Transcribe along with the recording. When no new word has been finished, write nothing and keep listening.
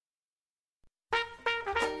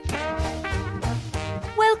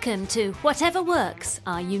Welcome to Whatever Works,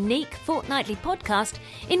 our unique fortnightly podcast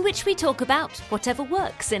in which we talk about whatever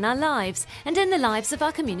works in our lives and in the lives of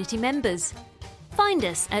our community members. Find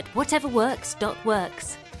us at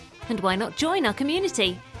whateverworks.works. And why not join our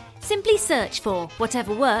community? Simply search for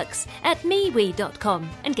Whatever Works at MeWe.com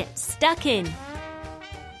and get stuck in.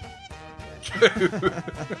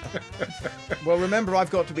 Well, remember, I've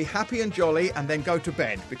got to be happy and jolly and then go to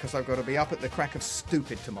bed because I've got to be up at the crack of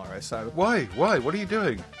stupid tomorrow. So Why? What are you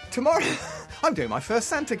doing? tomorrow, I'm doing my first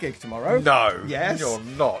Santa gig tomorrow. No. Yes. You're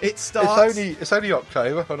not. It starts... It's only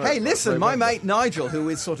October. I know Hey, it's listen, November. my mate Nigel, who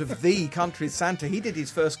is sort of the country's Santa, he did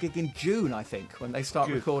his first gig in June, I think, when they start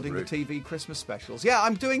Good recording grief. the TV Christmas specials. Yeah,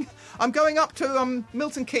 I'm going up to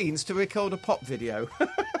Milton Keynes to record a pop video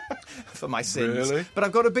for my sins. Really? But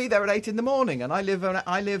I've got to be there at 8 in the morning, and I live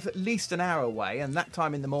at least an hour away, and that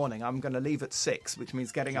time in the morning I'm going to leave at 6, which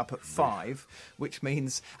means getting up at 5, which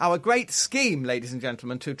means our great scheme, ladies and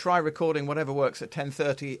gentlemen, to try recording Whatever Works at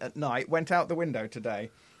 10:30 at night went out the window today.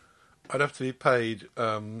 I'd have to be paid.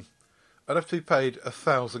 I'd have to be paid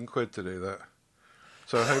 £1,000 to do that.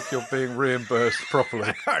 So I hope you're being reimbursed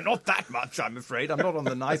properly. Not that much, I'm afraid. I'm not on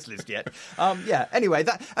the nice list yet. Yeah. Anyway,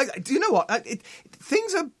 do you know what?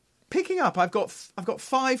 Things are picking up. I've got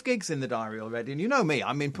 5 gigs in the diary already, and you know me.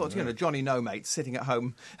 I mean, Johnny No Mate sitting at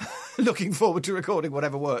home, looking forward to recording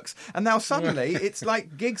Whatever Works, and now suddenly it's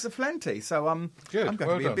like gigs are plenty. So Good, I'm going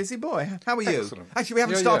well to be a done. busy boy. How are you? Excellent. Actually, we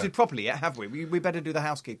haven't Yeah, started yeah. properly yet, have we? We better do the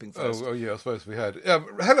housekeeping first. Oh yeah, I suppose we had.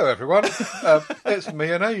 Hello everyone, it's me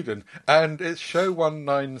and Aidan, and it's show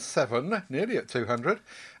 197, nearly at 200,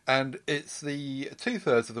 and it's the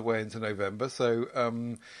 2/3 of the way into November.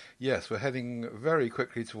 So yes, we're heading very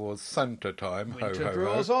quickly towards Santa time. Winter ho, ho,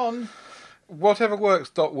 draws ho. on.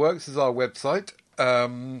 Whateverworks.works is our website.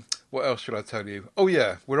 What else should I tell you? Oh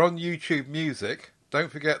yeah, we're on YouTube Music.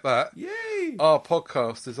 Don't forget that. Yay! Our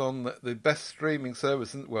podcast is on the best streaming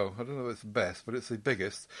service. Well, I don't know if it's the best, but it's the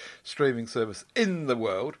biggest streaming service in the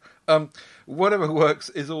world. Whatever Works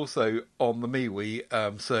is also on the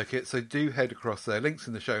MeWe circuit, so do head across there. Links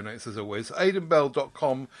in the show notes as always.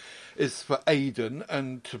 AidanBell.com is for Aidan,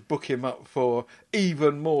 and to book him up for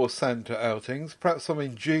even more Santa outings. Perhaps some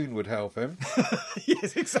in June would help him.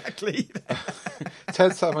 Yes, exactly.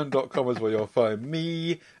 TedSalmon.com is where you'll find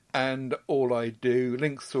me and all I do.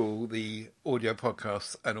 Links to all the audio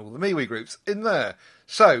podcasts and all the MeWe groups in there.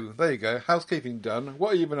 So, there you go. Housekeeping done. What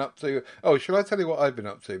have you been up to? Oh, shall I tell you what I've been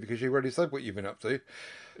up to? Because you already said what you've been up to.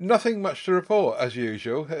 Nothing much to report, as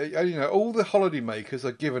usual. All the holiday makers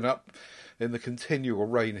are given up in the continual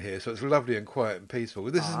rain here, so it's lovely and quiet and peaceful.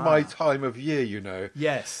 This is my time of year,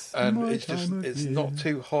 Yes. and it's not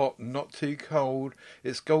too hot, not too cold.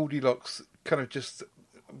 It's Goldilocks, kind of just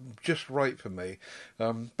right for me,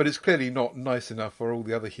 but it's clearly not nice enough for all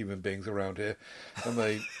the other human beings around here. And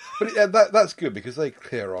that's good because they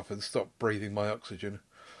clear off and stop breathing my oxygen.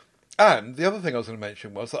 And the other thing I was going to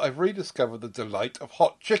mention was that I've rediscovered the delight of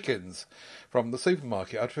hot chickens from the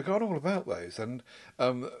supermarket. I'd forgotten all about those, and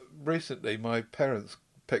recently my parents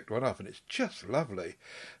picked one up, and it's just lovely.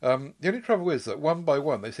 The only trouble is that one by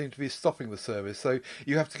one they seem to be stopping the service, so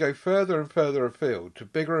you have to go further and further afield to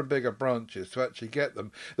bigger and bigger branches to actually get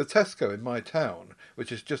them. The Tesco in my town,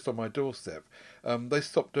 which is just on my doorstep, they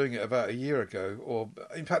stopped doing it about a year ago, or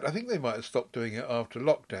in fact I think they might have stopped doing it after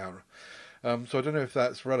lockdown. So I don't know if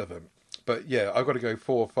that's relevant. But yeah, I've got to go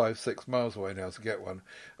 4, 5, 6 miles away now to get one.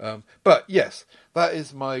 But yes, that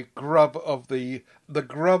is my grub of the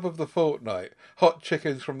grub of the fortnight. Hot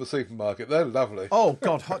chickens from the supermarket. They're lovely. Oh,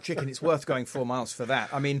 God, hot chicken. It's worth going 4 miles for that.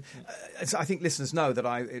 I mean, I think listeners know that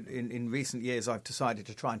in recent years, I've decided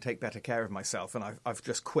to try and take better care of myself, and I've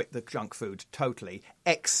just quit the junk food totally,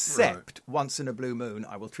 except once in a blue moon,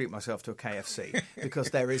 I will treat myself to a KFC,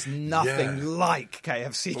 because there is nothing like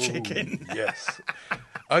KFC chicken. Yes.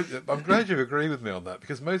 I'm glad you agree with me on that,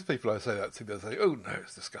 because most people I say that to, they say, oh no,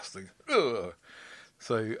 it's disgusting. Ugh.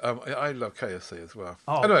 So I love KFC as well.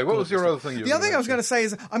 Oh, anyway, what was your other thing? The other thing I was going to say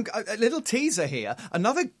is a little teaser here.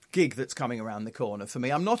 Another gig that's coming around the corner for me.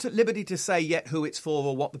 I'm not at liberty to say yet who it's for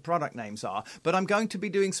or what the product names are, but I'm going to be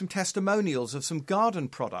doing some testimonials of some garden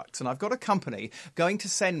products. And I've got a company going to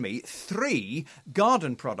send me 3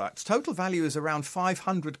 garden products. Total value is around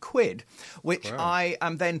 £500, which I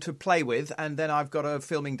am then to play with. And then I've got a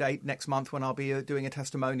filming date next month when I'll be doing a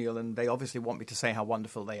testimonial. And they obviously want me to say how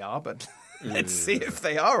wonderful they are, but... Let's see if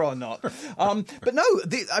they are or not. But no,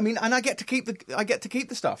 and I get to keep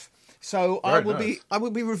the stuff. So I will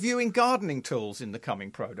be reviewing gardening tools in the coming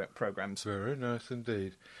programs. Very nice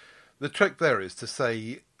indeed. The trick there is to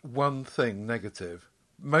say one thing negative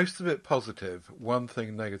most of it positive, one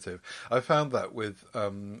thing negative. I found that with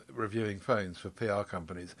reviewing phones for PR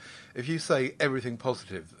companies. If you say everything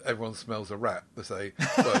positive, everyone smells a rat. They say,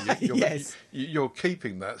 well, Yes. you're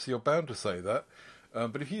keeping that, so you're bound to say that.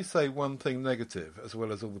 But if you say one thing negative as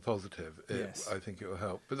well as all the positive, Yes. I think it will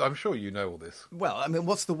help. But I'm sure you know all this. Well, I mean,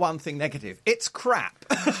 what's the one thing negative? It's crap.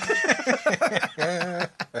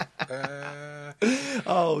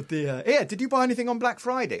 Oh, dear. Yeah, did you buy anything on Black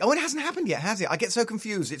Friday? Oh, it hasn't happened yet, has it? I get so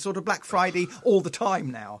confused. It's sort of Black Friday all the time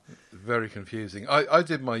now. Very confusing. I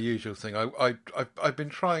did my usual thing. I've been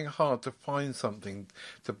trying hard to find something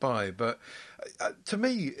to buy, but to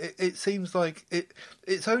me, it seems like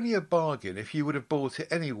it's only a bargain if you would have bought it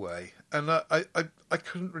anyway. And I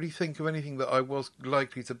couldn't really think of anything that I was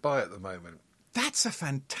likely to buy at the moment. That's a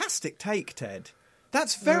fantastic take, Ted.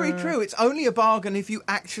 That's very true. It's only a bargain if you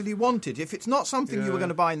actually want it. If it's not something you were going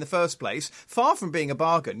to buy in the first place, far from being a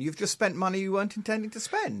bargain, you've just spent money you weren't intending to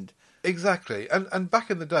spend. Exactly. And back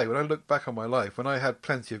in the day, when I look back on my life, when I had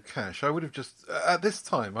plenty of cash, I would have just, at this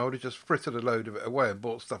time, I would have just frittered a load of it away and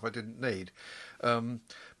bought stuff I didn't need.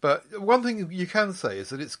 But one thing you can say is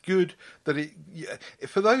that it's good that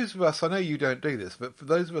for those of us, I know you don't do this, but for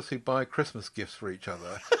those of us who buy Christmas gifts for each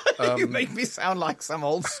other... You make me sound like some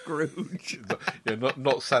old Scrooge.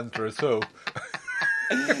 not Santa at all.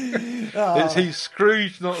 He's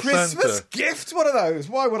Scrooge, not Christmas Santa. gift? What are those?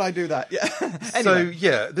 Why would I do that? Yeah. Anyway. So,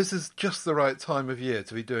 yeah, this is just the right time of year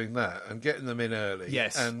to be doing that and getting them in early.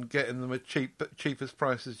 Yes. And getting them at cheapest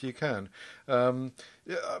prices you can. I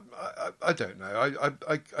don't know.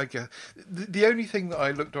 I guess the only thing that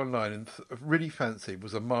I looked online and really fancied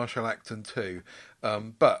was a Marshall Acton 2.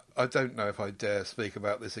 But I don't know if I dare speak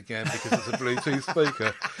about this again because it's a Bluetooth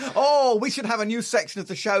speaker. Oh, we should have a new section of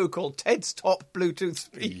the show called Ted's Top Bluetooth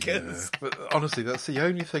Speakers. Yeah, but honestly, that's the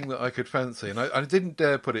only thing that I could fancy. And I didn't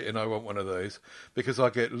dare put it in I want one of those because I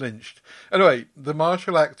get lynched. Anyway, the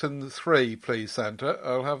Marshall Acton 3, please, Santa.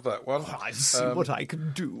 I'll have that one. Oh, I see what I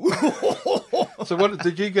can do. So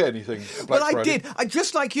did you get anything? Well, I did.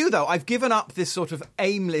 Just like you, though, I've given up this sort of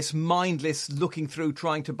aimless, mindless looking through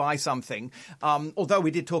trying to buy something. Although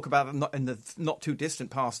we did talk about it in the not too distant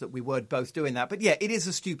past that we were both doing that. But yeah, it is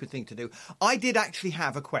a stupid thing to do. I did actually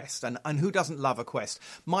have a Quest, and who doesn't love a Quest?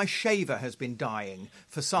 My shaver has been dying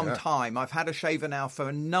for some time. I've had a shaver now for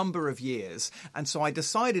a number of years. And so I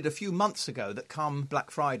decided a few months ago that come Black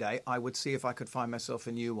Friday, I would see if I could find myself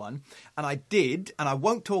a new one. And I did, and I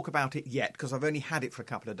won't talk about it yet because I've only had it for a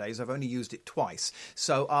couple of days. I've only used it twice.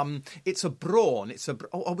 So it's a Braun.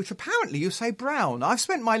 Which apparently you say brown. I've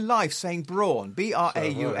spent my life saying Braun, Braun.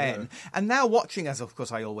 Yeah. And now watching, as of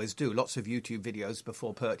course I always do, lots of YouTube videos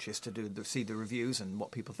before purchase to see the reviews and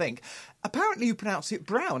what people think. Apparently you pronounce it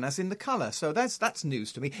brown, as in the colour. So that's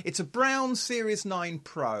news to me. It's a Braun Series 9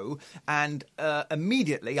 Pro, and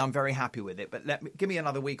immediately I'm very happy with it. But give me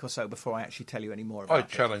another week or so before I actually tell you any more about it. I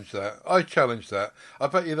challenge that. I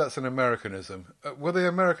bet you that's an Americanism. Were they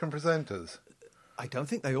American presenters? I don't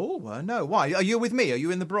think they all were, no. Why? Are you with me? Are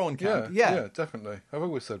you in the Braun camp? Yeah, definitely. I've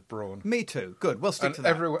always said Braun. Me too. Good, we'll stick to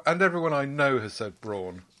that. Everyone I know has said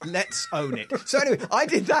Braun. Let's own it. So anyway, I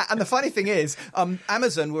did that, and the funny thing is,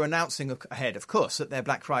 Amazon were announcing ahead, of course, that their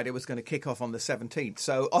Black Friday was going to kick off on the 17th.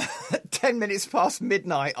 So 10 minutes past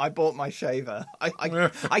midnight, I bought my shaver.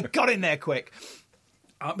 I got in there quick.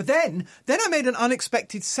 But then I made an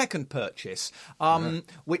unexpected second purchase,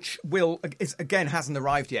 which again hasn't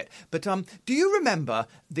arrived yet. But do you remember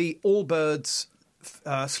the Allbirds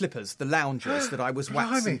slippers, the loungers that I was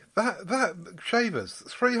waxing? Blimey, that shavers,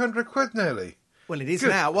 300 quid nearly. Well, it is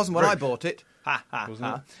now. It wasn't when I bought it. Ha ha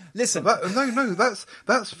ha. Listen, that's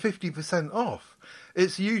 50% off.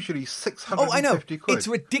 It's usually 650 Oh, I know. quid. It's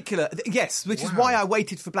ridiculous. Yes, which is why I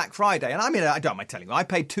waited for Black Friday. And I mean, I don't mind telling you, I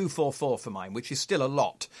paid $244 for mine, which is still a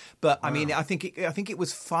lot. But I mean, I think it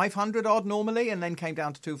was 500 odd normally, and then came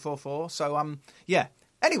down to $244. So yeah.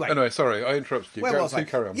 Anyway, sorry, I interrupted you. Where was I?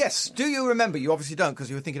 Carry on. Yes, do you remember? You obviously don't because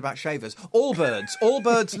you were thinking about shavers.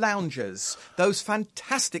 Allbirds loungers. Those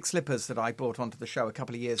fantastic slippers that I brought onto the show a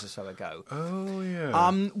couple of years or so ago. Oh,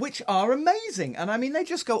 yeah. Which are amazing. And I mean, they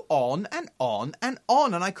just go on and on and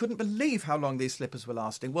on. And I couldn't believe how long these slippers were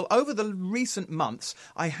lasting. Well, over the recent months,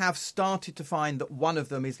 I have started to find that one of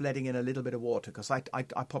them is letting in a little bit of water because I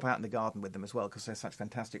pop out in the garden with them as well because they're such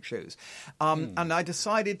fantastic shoes. And I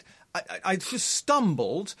decided... I just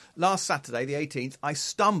stumbled last Saturday, the 18th. I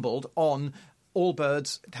stumbled on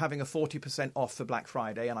Allbirds having a 40% off for Black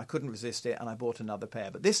Friday, and I couldn't resist it, and I bought another pair.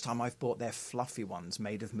 But this time I've bought their fluffy ones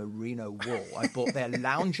made of merino wool. I bought their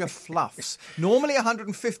Lounger Fluffs. Normally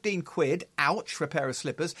 115 quid, ouch, for a pair of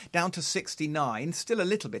slippers, down to 69. Still a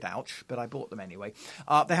little bit ouch, but I bought them anyway.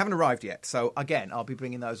 They haven't arrived yet, so again, I'll be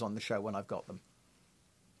bringing those on the show when I've got them.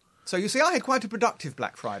 So you see, I had quite a productive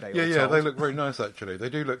Black Friday. Yeah, they look very nice, actually. They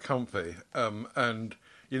do look comfy, and...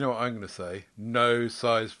 You know what I'm going to say? No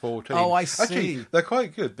size 14. Oh, I see. Actually, they're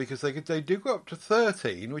quite good because they do go up to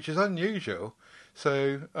 13, which is unusual.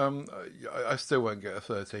 So I still won't get a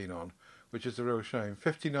 13 on, which is a real shame.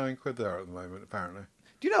 59 quid there at the moment, apparently.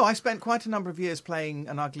 Do you know, I spent quite a number of years playing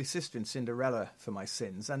an ugly sister in Cinderella for my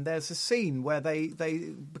sins, and there's a scene where they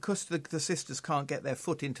because the sisters can't get their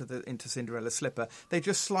foot into Cinderella's slipper, they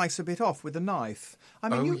just slice a bit off with a knife. I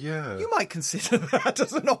mean, you might consider that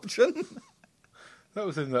as an option. That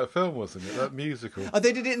was in that film, wasn't it? That musical. Oh,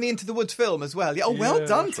 they did it in the Into the Woods film as well. Yeah. Oh, well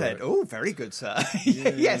done, Ted. Right. Oh, very good, sir.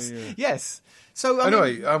 Yes. So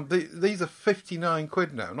anyway, these are 59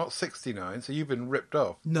 quid now, not 69. So you've been ripped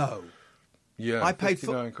off. No. Yeah, I paid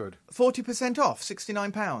 59 quid. 40% off,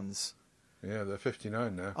 £69. Yeah, they're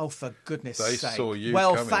 59 now. Oh, for goodness' sake! They saw you.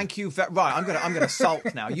 Well, coming. Thank you. Right, I'm going to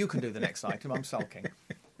sulk now. You can do the next item. I'm sulking.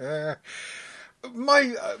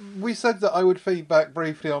 We said that I would feedback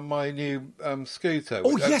briefly on my new scooter.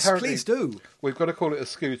 Oh, yes, please do. We've got to call it a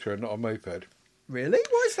scooter and not a moped. Really?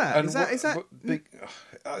 What is that? Is that?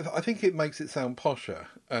 I think it makes it sound posher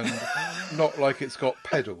and not like it's got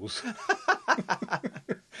pedals.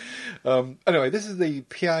 Anyway, this is the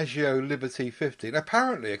Piaggio Liberty 15.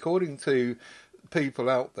 Apparently, according to people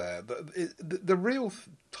out there, the real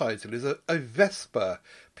title is a Vespa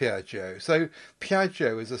Piaggio. So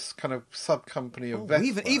Piaggio is a kind of sub-company of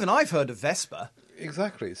Vespa. Even I've heard of Vespa.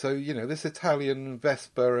 Exactly. So, this Italian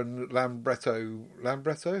Vespa and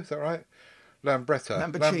Lambretto, is that right?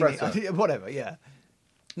 Lamborghini, whatever, yeah.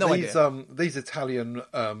 No idea. These Italian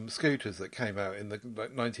scooters that came out in the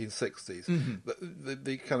 1960s. Mm-hmm.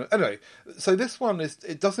 The kind of anyway. So this one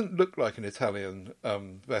it doesn't look like an Italian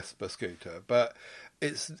Vespa scooter, but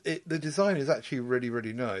the design is actually really,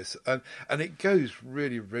 really nice, and it goes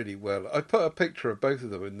really, really well. I put a picture of both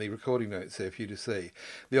of them in the recording notes here for you to see,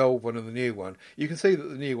 the old one and the new one. You can see that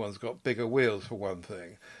the new one's got bigger wheels for one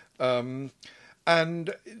thing.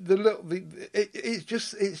 And it's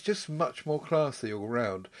just much more classy all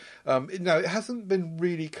round. Now it hasn't been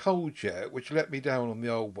really cold yet, which let me down on the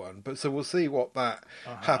old one. But so we'll see what that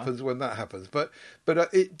happens when that happens. But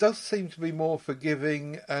it does seem to be more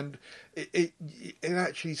forgiving, and it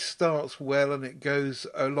actually starts well, and it goes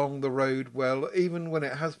along the road well, even when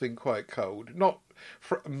it has been quite cold. Not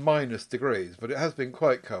minus degrees, but it has been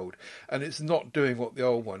quite cold, and it's not doing what the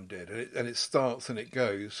old one did, and it starts and it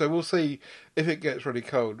goes. So we'll see if it gets really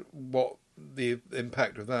cold what the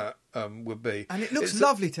impact of that would be. And it looks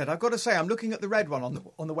lovely, Ted. I've got to say, I'm looking at the red one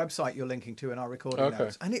on the website you're linking to in our recording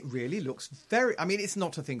notes, and it really looks very. I mean, it's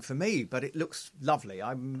not a thing for me, but it looks lovely.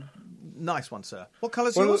 Nice one, sir. What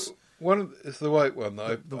colour's yours? One is the white one.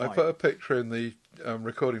 I put a picture in the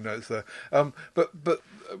recording notes there. But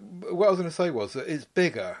what I was going to say was that it's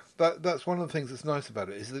bigger. That's one of the things that's nice about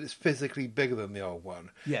it, is that it's physically bigger than the old one.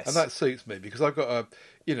 Yes, and that suits me because I've got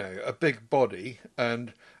a big body,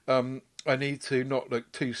 and I need to not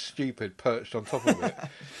look too stupid perched on top of it.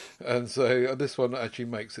 And so this one actually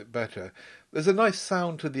makes it better. There's a nice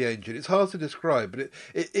sound to the engine. It's hard to describe, but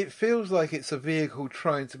it feels like it's a vehicle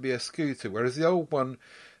trying to be a scooter, whereas the old one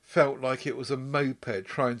felt like it was a moped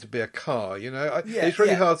trying to be a car. It's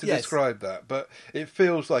really hard to describe that, but it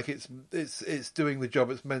feels like it's doing the job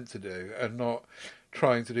it's meant to do and not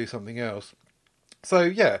trying to do something else. So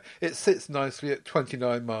yeah, it sits nicely at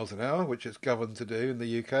 29 miles an hour, which it's governed to do in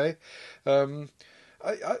the UK.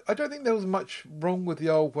 I don't think there was much wrong with the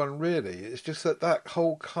old one, really. It's just that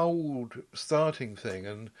whole cold starting thing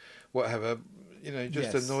and whatever,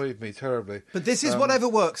 annoyed me terribly. But this is whatever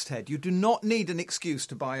works, Ted. You do not need an excuse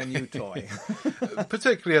to buy a new toy.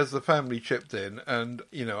 Particularly as the family chipped in, and,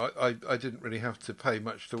 I didn't really have to pay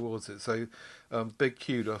much towards it. So big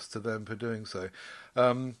kudos to them for doing so.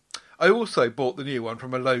 I also bought the new one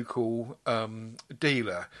from a local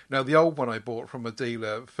dealer. Now, the old one I bought from a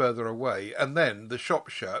dealer further away, and then the shop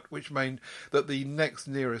shut, which meant that the next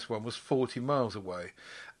nearest one was 40 miles away.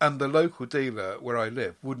 And the local dealer where I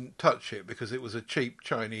live wouldn't touch it because it was a cheap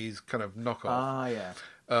Chinese kind of knockoff. Ah, yeah.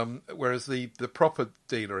 Whereas the proper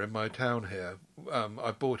dealer in my town here,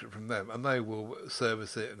 I bought it from them, and they will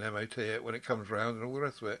service it and MOT it when it comes round and all the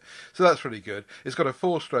rest of it. So that's really good. It's got a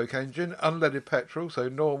 4-stroke engine, unleaded petrol, so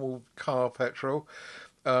normal car petrol.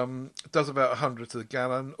 Does about 100 to the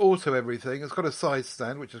gallon. Auto everything. It's got a side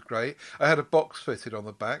stand, which is great. I had a box fitted on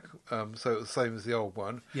the back, so it was the same as the old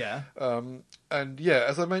one. Yeah. And yeah,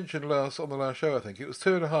 as I mentioned on the last show, I think it was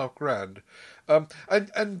 $2,500.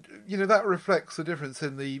 And you know, that reflects the difference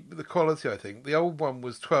in the quality. I think the old one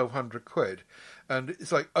was £1,200, and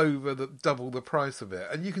it's like double the price of it.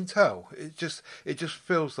 And you can tell it just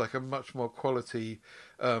feels like a much more quality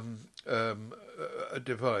a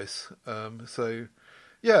device. So.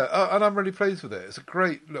 Yeah, and I'm really pleased with it. It's a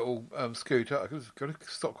great little scooter. I've got to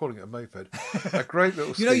stop calling it a moped. A great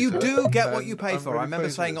little scooter. You do get what you pay for. Really I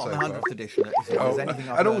remember saying on the 100th edition that if there's anything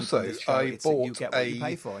I've and learned also, from this show, I it's bought that you get what you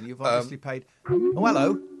pay for, and you've obviously paid... Oh,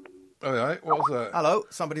 hello. All right, what was that? Hello,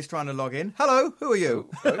 somebody's trying to log in. Hello, who are you?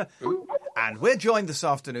 Ooh. And we're joined this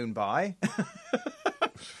afternoon by...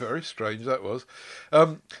 Very strange that was.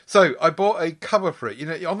 So, I bought a cover for it. You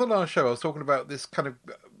know, on the last show, I was talking about this kind of...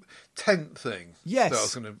 tent thing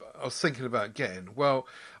yes. that I was thinking about getting. Well,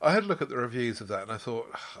 I had a look at the reviews of that and I thought,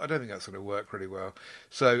 I don't think that's going to work really well.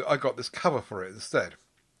 So I got this cover for it instead.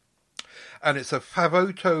 And it's a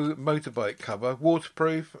Favoto motorbike cover,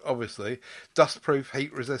 waterproof, obviously, dustproof,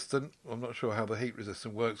 heat resistant. I'm not sure how the heat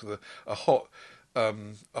resistant works with a hot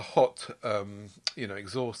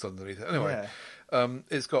exhaust underneath it. Anyway. Yeah.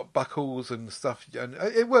 It's got buckles and stuff, and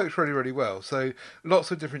it works really, really well. So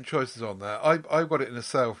lots of different choices on that. I got it in a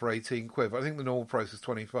sale for £18, but I think the normal price is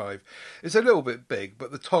 £25. It's a little bit big,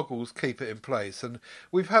 but the toggles keep it in place. And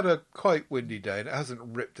we've had a quite windy day, and it hasn't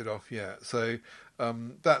ripped it off yet. So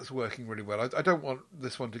that's working really well. I don't want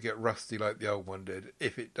this one to get rusty like the old one did,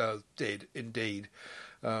 if it did indeed.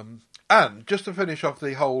 And just to finish off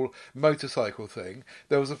the whole motorcycle thing,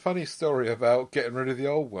 there was a funny story about getting rid of the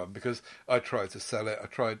old one because I tried to sell it. I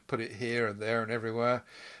tried to put it here and there and everywhere.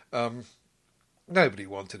 Nobody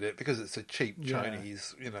wanted it because it's a cheap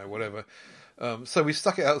Chinese, whatever. So we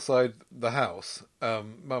stuck it outside the house,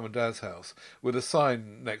 Mum and Dad's house, with a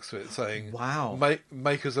sign next to it saying, "Wow,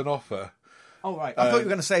 make us an offer." Oh, right. I thought you were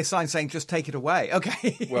going to say a sign saying, "Just take it away."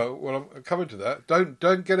 Okay. well, I'm coming to that.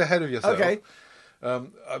 Don't get ahead of yourself. Okay.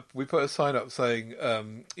 We put a sign up saying,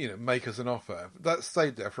 make us an offer. That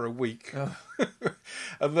stayed there for a week. Oh.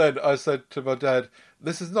 And then I said to my dad,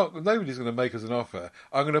 nobody's going to make us an offer.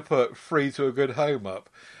 I'm going to put free to a good home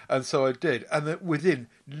up. And so I did. And then within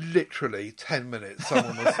literally 10 minutes,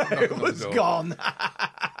 someone was knocking on the door. Gone.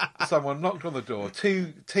 Someone knocked on the door.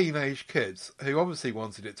 2 teenage kids who obviously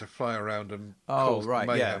wanted it to fly around and cause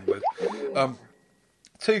mayhem with.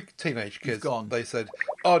 2 teenage kids. They said,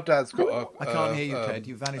 "Our dad's got I can't hear you, Ted.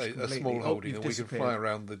 You vanished a completely. small holding, and we can fly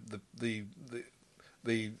around the."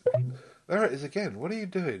 There it is again. What are you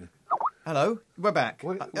doing? Hello, we're back.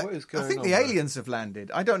 What is going on? I think the aliens have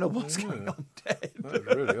landed. I don't know what's going on, Ted. That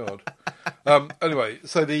was really odd. Anyway,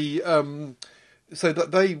 so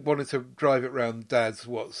that they wanted to drive it round Dad's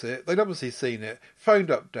They'd obviously seen it,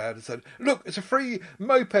 phoned up Dad and said, "Look, it's a free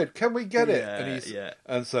moped, can we get it?"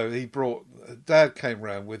 And so Dad came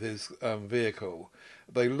round with his vehicle.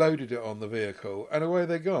 They loaded it on the vehicle and away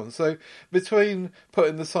they're gone. So between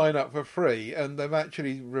putting the sign up for free and them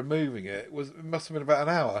actually removing it, it must have been about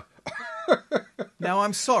an hour. Now,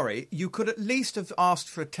 I'm sorry, you could at least have asked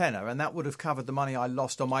for a tenner and that would have covered the money I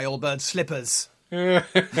lost on my Allbirds slippers. But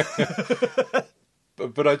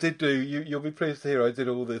I did do, you'll be pleased to hear, I did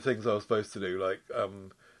all the things I was supposed to do, like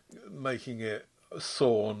making it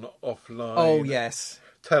sawn offline. Oh, yes.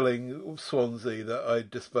 Telling Swansea that I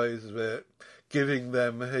disposed of it, giving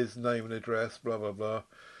them his name and address, blah, blah, blah,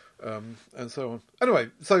 and so on. Anyway,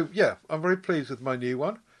 so yeah, I'm very pleased with my new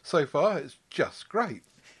one. So far, it's just great.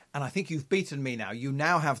 And I think you've beaten me now. You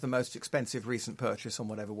now have the most expensive recent purchase on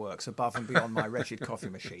Whatever Works, above and beyond my wretched coffee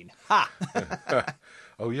machine. Ha!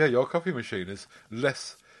 Oh, yeah, your coffee machine is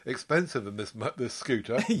less expensive than this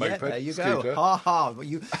scooter. Yeah, there you go. Ha ha.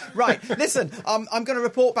 Right, listen, I'm going to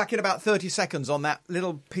report back in about 30 seconds on that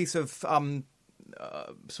little piece of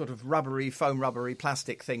sort of foam rubbery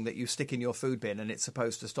plastic thing that you stick in your food bin and it's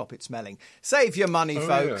supposed to stop it smelling. Save your money,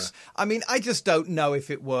 folks. Yeah. I mean, I just don't know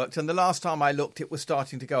if it worked. And the last time I looked, it was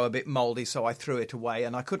starting to go a bit mouldy, so I threw it away.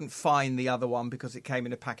 And I couldn't find the other one because it came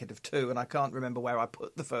in a packet of 2, and I can't remember where I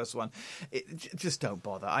put the first one. Just don't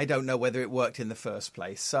bother. I don't know whether it worked in the first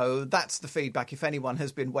place. So that's the feedback. If anyone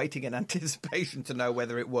has been waiting in anticipation to know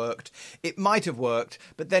whether it worked, it might have worked,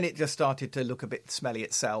 but then it just started to look a bit smelly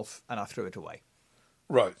itself, and I threw it away.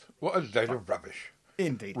 Right. What a load of rubbish.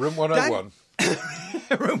 Indeed. Room 101.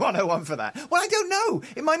 Room 101 for that. Well, I don't know.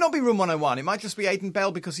 It might not be Room 101. It might just be Aidan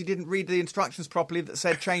Bell because he didn't read the instructions properly that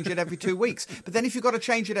said change it every 2 weeks. But then if you've got to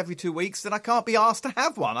change it every 2 weeks, then I can't be asked to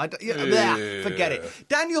have one. Forget it.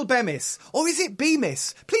 Daniel Bemis. Or is it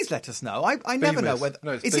Bemis? Please let us know. I never know whether...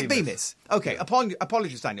 No, is it Bemis? Okay,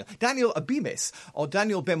 apologies, Daniel. Daniel Bemis, or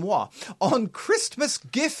Daniel Bemois, on Christmas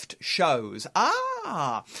gift shows.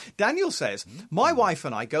 Daniel says, my wife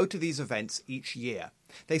and I go to these events each year.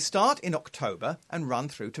 They start in October and run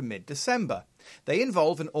through to mid-December. They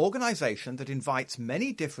involve an organisation that invites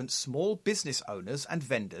many different small business owners and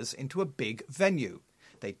vendors into a big venue.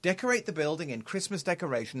 They decorate the building in Christmas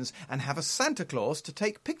decorations and have a Santa Claus to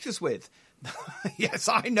take pictures with. Yes,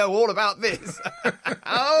 I know all about this.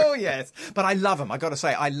 Oh, yes. But I love them. I got to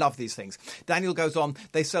say, I love these things. Daniel goes on,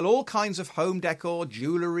 they sell all kinds of home decor,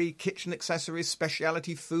 jewellery, kitchen accessories,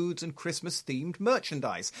 specialty foods and Christmas-themed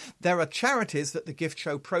merchandise. There are charities that the gift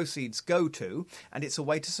show proceeds go to, and it's a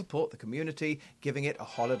way to support the community, giving it a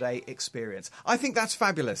holiday experience. I think that's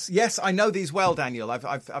fabulous. Yes, I know these well, Daniel.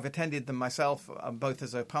 I've attended them myself, both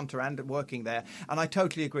as a punter and working there, and I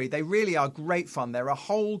totally agree. They really are great fun. They're a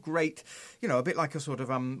whole great... a bit like a sort of,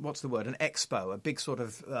 what's the word, an expo, a big sort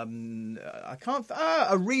of,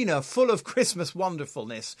 arena full of Christmas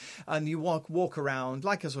wonderfulness. And you walk around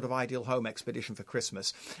like a sort of ideal home expedition for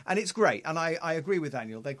Christmas. And it's great. And I agree with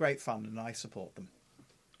Daniel. They're great fun and I support them.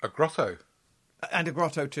 A grotto. And a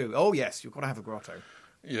grotto too. Oh, yes, you've got to have a grotto.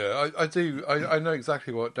 Yeah, I do. I know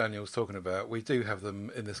exactly what Daniel's talking about. We do have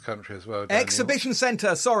them in this country as well, Daniel. Exhibition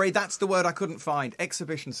centre. Sorry, that's the word I couldn't find.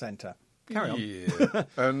 Exhibition centre. Carry on. Yeah,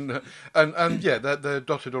 and yeah, they're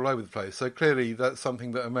dotted all over the place. So clearly, that's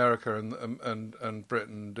something that America and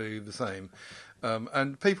Britain do the same,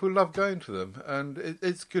 and people love going to them, and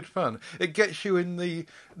it's good fun. It gets you in the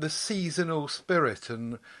seasonal spirit,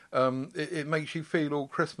 and it makes you feel all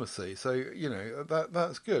Christmassy. So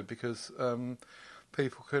that's good because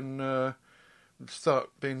people can start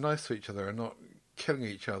being nice to each other and not killing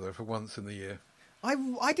each other for once in the year.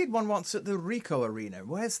 I did one once at the Ricoh Arena.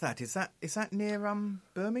 Where's that? Is that near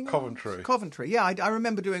Birmingham? Coventry. Yeah, I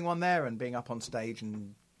remember doing one there and being up on stage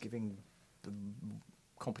and giving the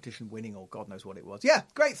competition winning or God knows what it was. Yeah,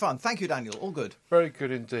 great fun. Thank you, Daniel. All good. Very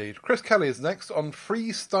good indeed. Chris Kelly is next on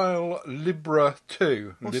Freestyle Libre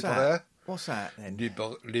 2. What's that? What's that then?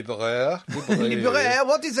 Libraire. Libraire?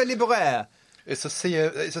 What is a libraire? It's a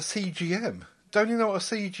CGM. Don't you know what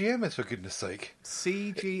a CGM is, for goodness sake?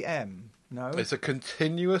 CGM. No. It's a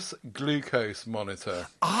continuous glucose monitor.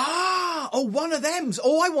 One of them.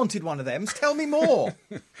 Oh, I wanted one of them. Tell me more.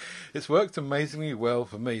 It's worked amazingly well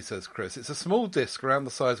for me, says Chris. It's a small disc around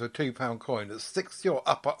the size of a £2 coin that sticks to your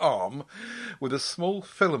upper arm with a small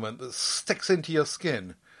filament that sticks into your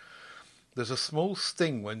skin. There's a small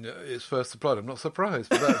sting when it's first applied. I'm not surprised,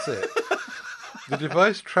 but that's it. The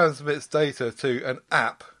device transmits data to an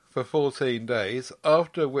app for 14 days,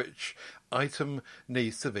 after which item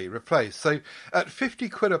needs to be replaced. So at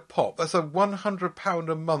 £50 a pop, that's a £100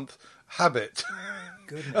 a month habit.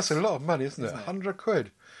 Goodness. That's a lot of money, isn't it?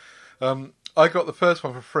 £100. I got the first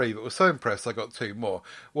one for free, but was so impressed I got 2 more.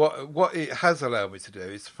 What it has allowed me to do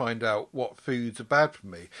is to find out what foods are bad for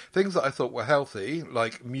me. Things that I thought were healthy,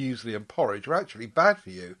 like muesli and porridge, are actually bad for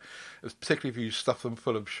you, particularly if you stuff them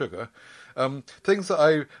full of sugar. Things that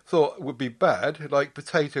I thought would be bad, like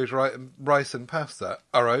potatoes, rice and pasta,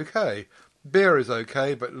 are okay. Beer is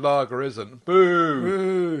okay, but lager isn't. Boo!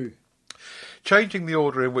 Boo! Changing the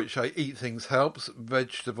order in which I eat things helps.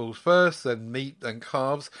 Vegetables first, then meat, then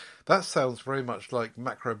carbs. That sounds very much like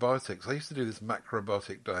macrobiotics. I used to do this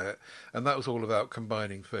macrobiotic diet, and that was all about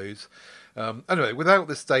combining foods. Anyway, without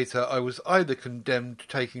this data, I was either condemned to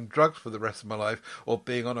taking drugs for the rest of my life or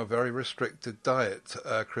being on a very restricted diet,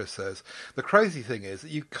 Chris says. The crazy thing is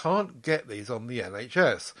that you can't get these on the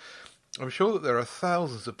NHS. I'm sure that there are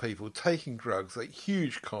thousands of people taking drugs at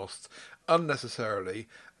huge costs unnecessarily,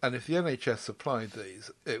 and if the NHS supplied these,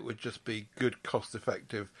 it would just be good,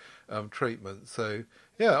 cost-effective treatment. So,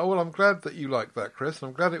 yeah, well, I'm glad that you like that, Chris, and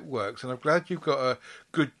I'm glad it works, and I'm glad you've got a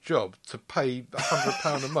good job to pay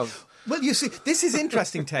 £100 a month. Well, you see, this is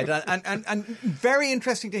interesting, Ted, and very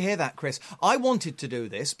interesting to hear that, Chris. I wanted to do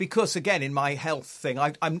this because, again, in my health thing,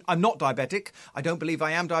 I'm not diabetic. I don't believe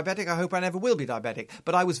I am diabetic. I hope I never will be diabetic.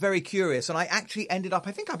 But I was very curious, and I actually ended up,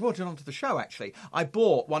 I think I brought it onto the show, actually. I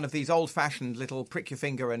bought one of these old-fashioned little prick your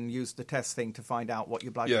finger and use the test thing to find out what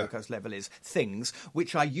your blood glucose level is things,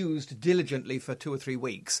 which I used diligently for 2 or 3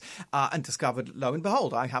 weeks and discovered, lo and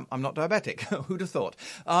behold, I'm not diabetic. Who'd have thought?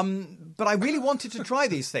 But I really wanted to try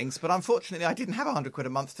these things, but unfortunately, I didn't have £100 a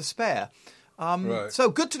month to spare. Right. So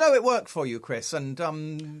good to know it worked for you, Chris. And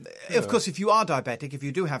of course, if you are diabetic, if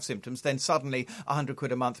you do have symptoms, then suddenly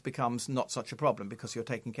 £100 a month becomes not such a problem because you're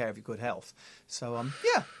taking care of your good health. So,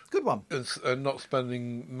 yeah, good one. And not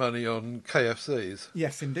spending money on KFCs.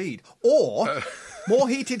 Yes, indeed. Or more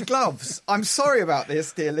heated gloves. I'm sorry about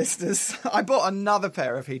this, dear listeners. I bought another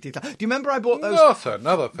pair of heated gloves. Do you remember I bought those? Not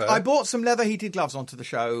another pair. I bought some leather heated gloves onto the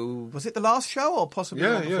show. Was it the last show or possibly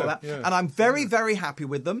the one before that? Yeah. And I'm very, very happy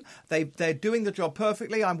with them. They're doing the job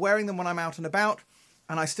perfectly. I'm wearing them when I'm out and about.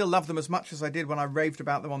 And I still love them as much as I did when I raved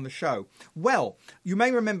about them on the show. Well, you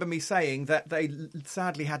may remember me saying that they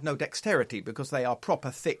sadly had no dexterity because they are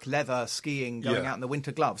proper thick leather skiing going out in the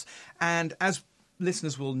winter gloves. And as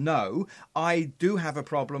listeners will know, I do have a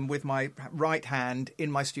problem with my right hand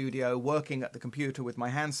in my studio working at the computer with my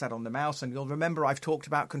hand sat on the mouse. And you'll remember I've talked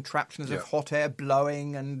about contraptions of hot air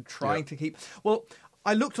blowing and trying to keep... Well,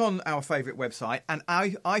 I looked on our favourite website and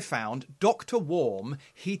I found Dr. Warm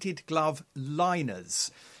heated glove liners.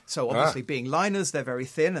 So obviously being liners, they're very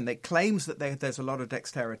thin and it claims that there's a lot of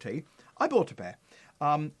dexterity. I bought a pair.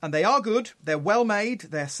 And they are good. They're well made.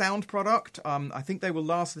 They're sound product. I think they will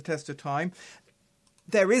last the test of time.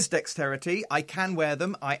 There is dexterity. I can wear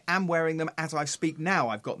them. I am wearing them as I speak now.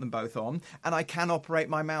 I've got them both on. And I can operate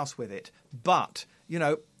my mouse with it. But, you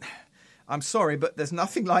know... I'm sorry, but there's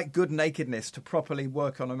nothing like good nakedness to properly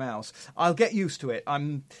work on a mouse. I'll get used to it.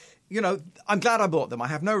 I'm glad I bought them. I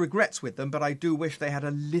have no regrets with them, but I do wish they had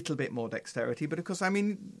a little bit more dexterity. But of course, I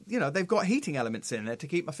mean, they've got heating elements in there to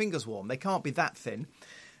keep my fingers warm. They can't be that thin.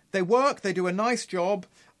 They work. They do a nice job.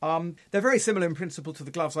 They're very similar in principle to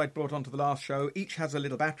the gloves I brought onto the last show. Each has a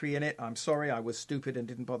little battery in it. I'm sorry, I was stupid and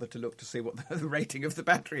didn't bother to look to see what the rating of the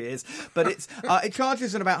battery is. But it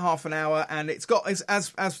charges in about half an hour, and it's got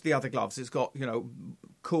as the other gloves. It's got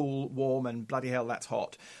cool, warm, and bloody hell, that's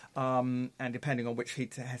hot. And depending on which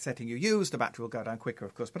heat setting you use, the battery will go down quicker,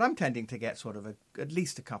 of course. But I'm tending to get sort of at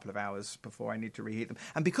least a couple of hours before I need to reheat them.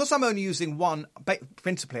 And because I'm only using one,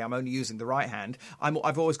 principally I'm only using the right hand,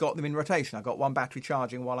 I've always got them in rotation. I've got one battery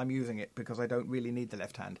charging while I'm using it because I don't really need the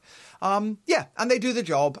left hand. And they do the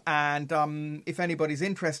job. And if anybody's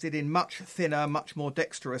interested in much thinner, much more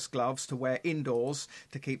dexterous gloves to wear indoors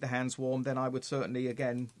to keep the hands warm, then I would certainly,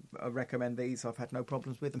 again, recommend these. I've had no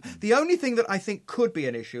problems with them. The only thing that I think could be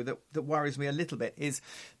an issue that worries me a little bit is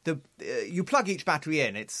you plug each battery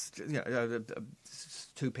in. It's a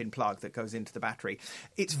 2-pin plug that goes into the battery.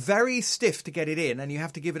 It's very stiff to get it in, and you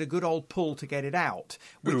have to give it a good old pull to get it out,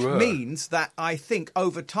 which means that I think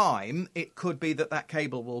over time it could be that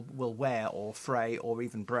cable will wear or fray or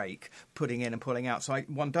even break, putting in and pulling out. So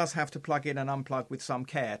one does have to plug in and unplug with some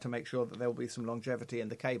care to make sure that there will be some longevity in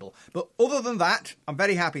the cable. But other than that, I'm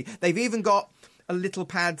very happy. They've even got little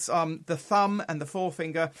pads. The thumb and the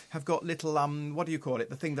forefinger have got little what do you call it?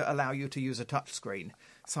 The thing that allow you to use a touch screen.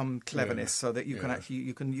 Some cleverness so that you can actually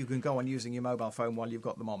you can go on using your mobile phone while you've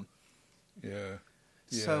got them on. Yeah.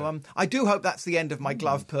 So I do hope that's the end of my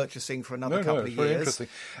glove purchasing for another couple of years. Very interesting.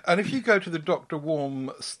 And if you go to the Dr.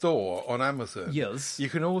 Warm store on Amazon, yes, you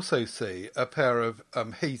can also see a pair of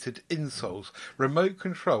heated insoles, remote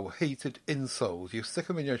control heated insoles. You stick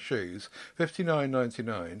them in your shoes,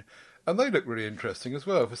 $59.99. And they look really interesting as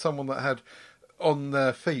well for someone that had on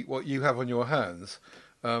their feet what you have on your hands.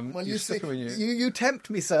 Well, you tempt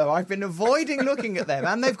me, sir. I've been avoiding looking at them.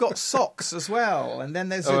 And they've got socks as well. And then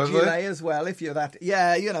there's a gilet as well, if you're that...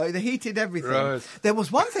 Yeah, the heated everything. Right. There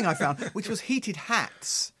was one thing I found, which was heated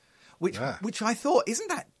hats. Which I thought, isn't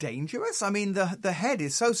that dangerous? I mean, the head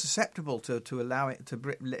is so susceptible to allow it to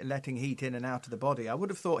letting heat in and out of the body. I would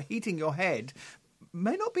have thought heating your head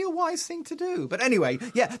may not be a wise thing to do. But anyway,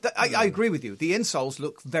 I agree with you. The insoles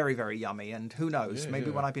look very, very yummy. And who knows, maybe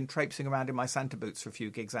when I've been traipsing around in my Santa boots for a few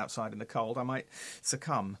gigs outside in the cold, I might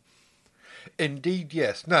succumb. Indeed,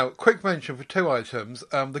 yes. Now, quick mention for 2 items.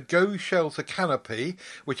 The Go Shelter Canopy,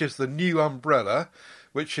 which is the new umbrella,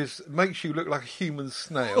 which makes you look like a human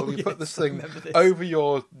snail. You put this thing over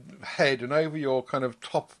your head and over your kind of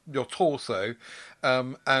your torso.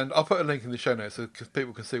 And I'll put a link in the show notes so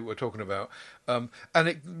people can see what we're talking about. And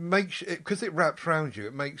it makes because it wraps around you,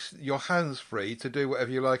 it makes your hands free to do whatever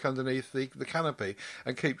you like underneath the canopy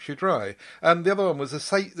and keeps you dry. And the other one was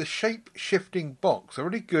the shape shifting box, a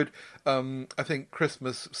really good, I think,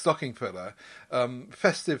 Christmas stocking filler,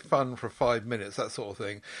 festive fun for 5 minutes, that sort of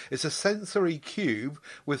thing. It's a sensory cube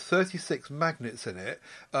with 36 magnets in it.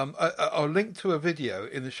 I'll link to a video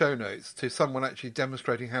in the show notes to someone actually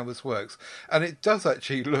demonstrating how this works, and it does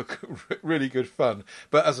actually look really good fun.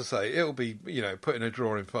 But as I say, it'll be put in a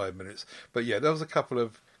drawer in 5 minutes. But yeah, there was a couple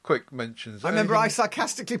of quick mentions. I remember I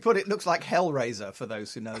sarcastically put it looks like Hellraiser for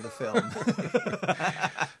those who know the film.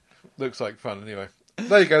 Looks like fun anyway.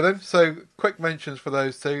 There you go then. So quick mentions for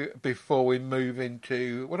those two before we move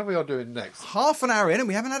into what are we all doing next? Half an hour in and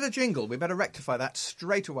we haven't had a jingle. We better rectify that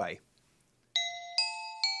straight away.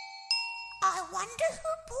 I wonder who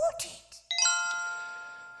bought it.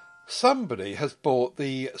 Somebody has bought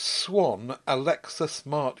the Swan Alexa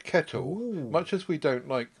Smart Kettle. Ooh. Much as we don't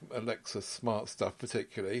like Alexa Smart stuff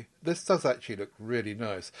particularly, this does actually look really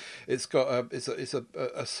nice. It's got it's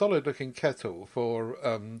a solid looking kettle for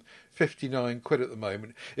 £59 at the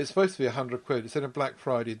moment. It's supposed to be £100. It's in a Black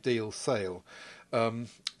Friday deal sale.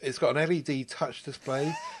 It's got an LED touch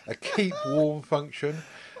display, a keep warm function,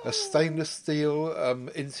 a stainless steel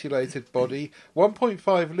insulated body,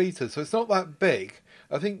 1.5 litres, so it's not that big.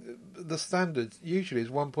 I think the standard usually is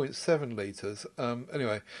 1.7 litres.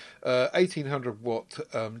 Anyway, 1800 watt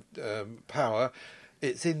power.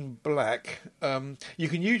 It's in black. You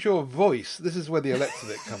can use your voice. This is where the Alexa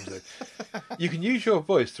bit comes in. You can use your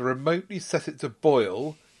voice to remotely set it to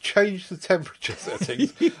boil, change the temperature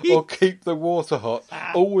settings, or keep the water hot,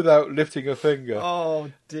 all without lifting a finger. Oh,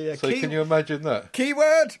 dear. So can you imagine that?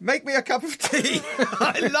 Keyword, make me a cup of tea.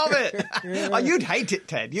 I love it. Oh, you'd hate it,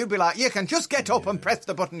 Ted. You'd be like, you can just get up and press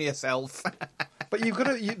the button yourself. But you've got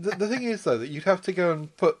to. The thing is, though, that you'd have to go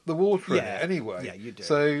and put the water in it anyway. Yeah, you do.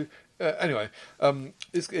 So anyway,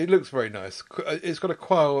 it looks very nice. It's got a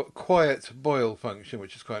quiet boil function,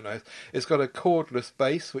 which is quite nice. It's got a cordless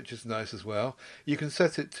base, which is nice as well. You can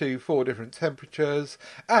set it to 4 different temperatures,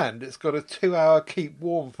 and it's got a 2-hour keep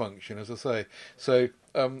warm function, as I say. So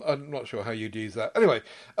I'm not sure how you'd use that. Anyway,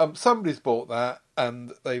 somebody's bought that,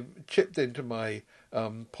 and they've chipped into my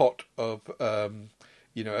pot of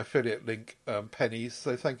affiliate link pennies.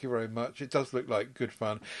 So thank you very much. It does look like good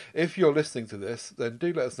fun. If you're listening to this, then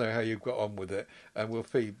do let us know how you've got on with it, and we'll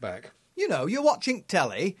feed back. You know, you're watching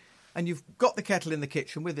telly, and you've got the kettle in the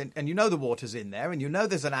kitchen with it, and you know the water's in there, and you know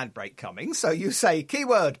there's an ad break coming, so you say,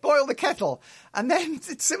 keyword, boil the kettle. And then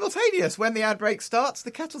it's simultaneous. When the ad break starts,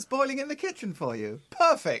 the kettle's boiling in the kitchen for you.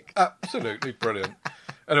 Perfect. Absolutely brilliant.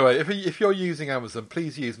 Anyway, if you're using Amazon,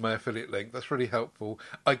 please use my affiliate link. That's really helpful.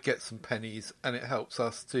 I get some pennies, and it helps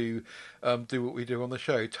us to do what we do on the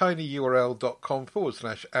show.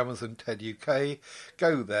 tinyurl.com/Amazon TED UK.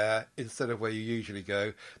 Go there instead of where you usually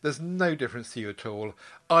go. There's no difference to you at all.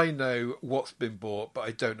 I know what's been bought, but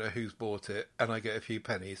I don't know who's bought it, and I get a few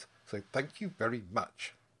pennies. So thank you very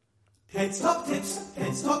much. Ted's Top Tips,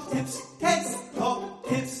 Ted's Top Tips, Ted's Top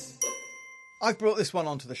Tips. I've brought this one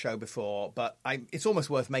onto the show before, but it's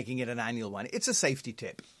almost worth making it an annual one. It's a safety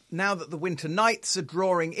tip. Now that the winter nights are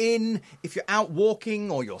drawing in, if you're out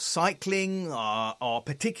walking or you're cycling, or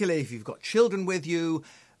particularly if you've got children with you,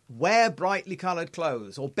 wear brightly coloured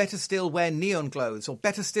clothes, or better still, wear neon clothes, or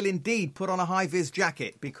better still indeed, put on a high-vis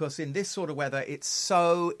jacket, because in this sort of weather, it's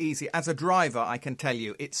so easy. As a driver, I can tell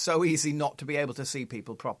you, it's so easy not to be able to see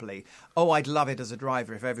people properly. Oh, I'd love it as a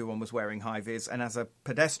driver if everyone was wearing high-vis, and as a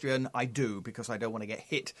pedestrian, I do, because I don't want to get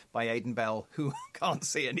hit by Aidan Bell, who can't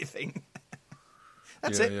see anything.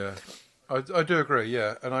 That's it. Yeah. I do agree,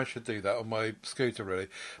 yeah, and I should do that on my scooter, really,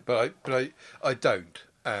 but I don't.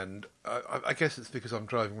 And I guess it's because I'm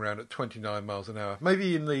driving around at 29 miles an hour.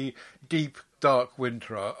 Maybe in the deep, dark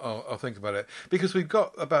winter, I'll think about it. Because we've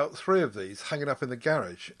got about 3 of these hanging up in the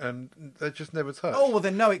garage, and they're just never touched. Oh, well,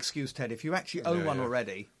 then no excuse, Ted, if you actually own one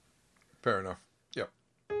already. Fair enough. Yep.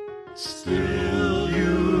 Still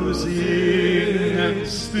using and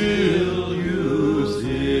still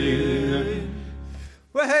using.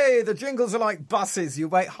 Well, hey, the jingles are like buses. You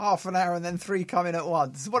wait half an hour and then 3 come in at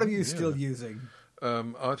once. What are you still using?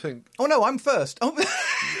 I think... Oh, no, I'm first. Oh.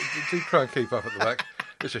 Do try and keep up at the back.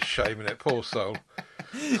 It's a shame, isn't it? Poor soul.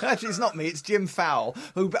 Actually, it's not me. It's Jim Fowle.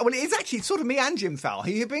 It's sort of me and Jim Fowle.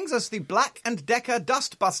 He brings us the Black & Decker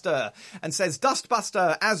Dustbuster and says,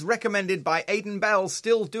 Dustbuster, as recommended by Aidan Bell,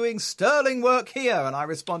 still doing sterling work here. And I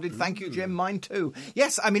responded, thank you, Jim, mine too.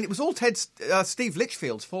 Yes, I mean, it was all Steve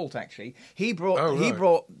Litchfield's fault, actually. He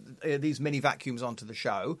brought these mini vacuums onto the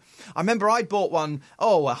show. I remember I'd bought one,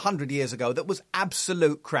 100 years ago that was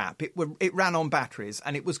absolute crap. It ran on batteries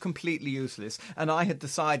and it was completely useless. And I had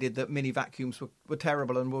decided that mini vacuums were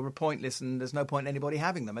terrible and were pointless and there's no point in anybody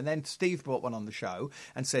having them. And then Steve brought one on the show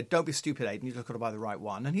and said, don't be stupid, Aidan, you've just got to buy the right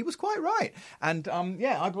one. And he was quite right. And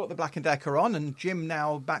I brought the Black & Decker on, and Jim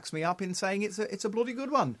now backs me up in saying it's a bloody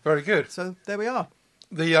good one. Very good. So there we are.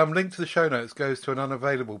 The link to the show notes goes to an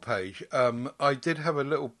unavailable page. I did have a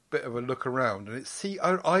little bit of a look around, and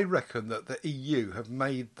I reckon that the EU have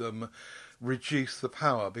made them reduce the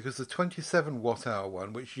power, because the 27 watt hour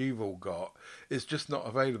one, which you've all got, is just not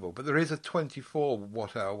available. But there is a 24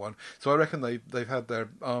 watt hour one, so I reckon they've had their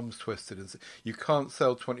arms twisted and you can't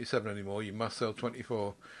sell 27 anymore. You must sell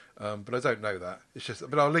 24. But I don't know that. It's just,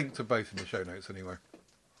 but I'll link to both in the show notes anyway.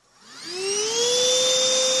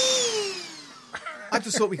 I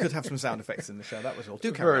just thought we could have some sound effects in the show. That was all.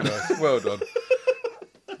 Do carry Very on. nice. Well done.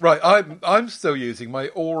 Right, I'm still using my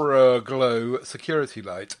Aura Glow security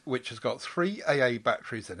light, which has got 3 AA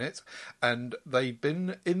batteries in it, and they've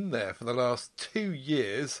been in there for the last 2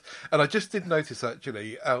 years. And I just did notice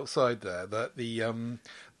actually outside there that the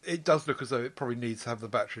it does look as though it probably needs to have the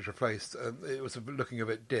batteries replaced. It was looking a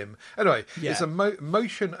bit dim. Anyway, Yeah. it's a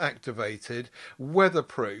motion-activated,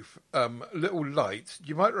 weatherproof little light.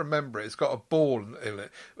 You might remember it's got a ball in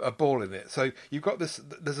it. So you've got this.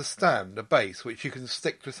 There's a stand, a base, which you can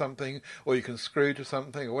stick to something, or you can screw to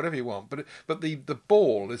something, or whatever you want. But the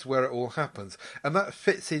ball is where it all happens, and that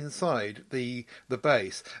fits inside the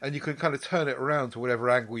base, and you can kind of turn it around to whatever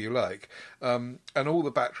angle you like. And all the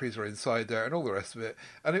batteries are inside there, and all the rest of it.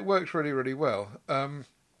 And it works really, really well.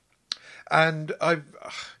 And I've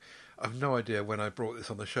no idea when I brought this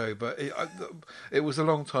on the show, but it was a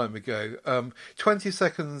long time ago. 20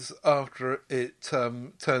 seconds after it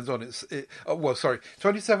turns on,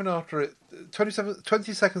 20 seconds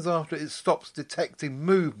after it stops detecting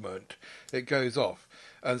movement, it goes off.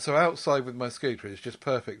 And so outside with my scooter is just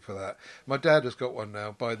perfect for that. My dad has got one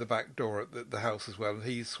now by the back door at the house as well, and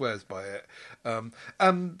he swears by it.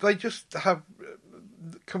 And they just have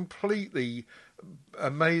completely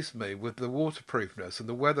amazed me with the waterproofness and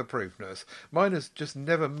the weatherproofness. Mine has just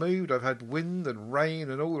never moved. I've had wind and rain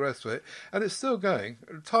and all the rest of it, and it's still going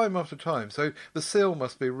time after time. So the seal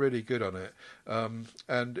must be really good on it.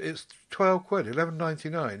 And it's £12,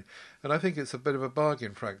 £11.99, and I think it's a bit of a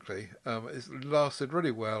bargain, frankly. It's lasted really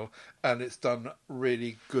well, and it's done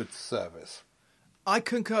really good service. I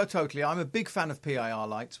concur totally. I'm a big fan of PIR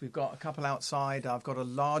lights. We've got a couple outside. I've got a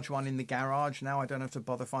large one in the garage. Now I don't have to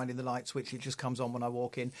bother finding the light switch. It just comes on when I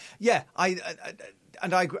walk in. Yeah, I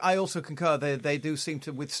also concur. They do seem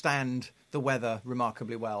to withstand the weather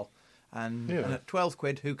remarkably well. And at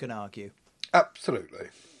 £12, who can argue? Absolutely.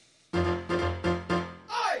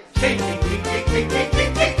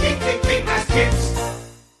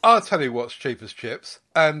 I'll tell you what's cheap as chips,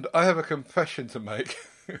 and I have a confession to make.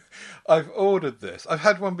 I've ordered this. I've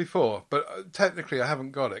had one before, but technically I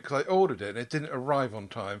haven't got it because I ordered it and it didn't arrive on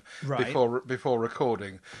time before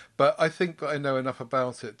recording. But I think that I know enough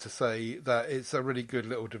about it to say that it's a really good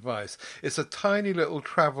little device. It's a tiny little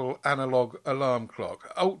travel analog alarm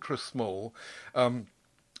clock, ultra small.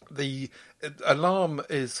 The alarm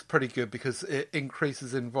is pretty good because it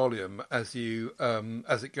increases in volume as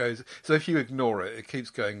it goes. So if you ignore it, it keeps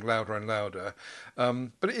going louder and louder.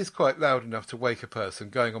 But it is quite loud enough to wake a person,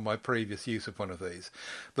 going on my previous use of one of these.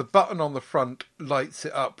 The button on the front lights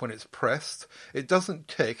it up when it's pressed. It doesn't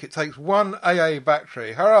tick. It takes 1 AA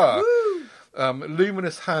battery. Hurrah! Woo!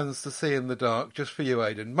 Luminous hands to see in the dark, just for you,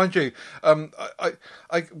 Aidan. Mind you, I'll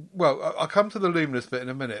come to the luminous bit in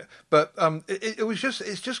a minute, but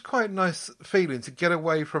it's just quite a nice feeling to get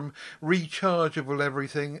away from rechargeable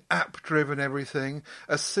everything, app-driven everything,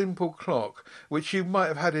 a simple clock, which you might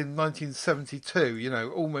have had in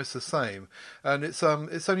 1972, almost the same, and it's only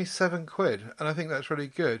 £7, and I think that's really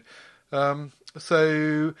good.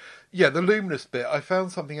 The luminous bit, I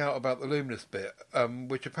found something out about the luminous bit,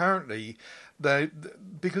 which apparently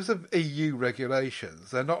because of EU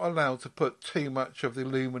regulations, they're not allowed to put too much of the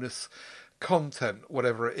luminous content,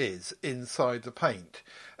 whatever it is, inside the paint.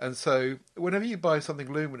 And so whenever you buy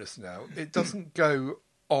something luminous now, it doesn't go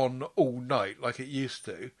on all night like it used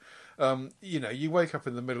to. You wake up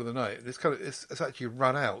in the middle of the night and it's actually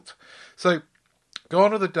run out. So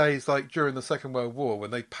gone are the days like during the Second World War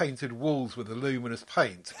when they painted walls with a luminous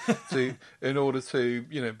paint in order to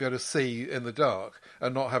be able to see in the dark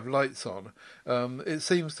and not have lights on. It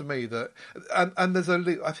seems to me that and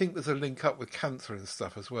I think there's a link up with cancer and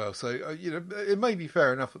stuff as well. So it may be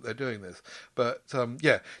fair enough that they're doing this, but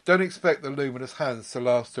don't expect the luminous hands to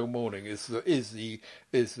last till morning. Anyway,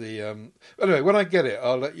 when I get it,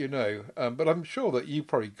 I'll let you know. But I'm sure that you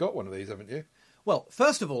probably got one of these, haven't you? Well,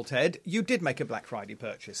 first of all, Ted, you did make a Black Friday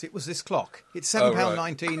purchase. It was this clock. It's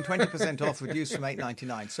 £7.19, 20% off, reduced from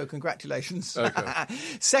 £8.99. So congratulations. Okay.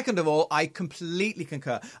 Second of all, I completely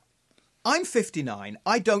concur. I'm 59.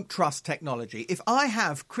 I don't trust technology. If I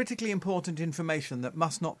have critically important information that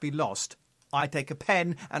must not be lost, I take a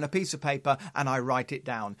pen and a piece of paper and I write it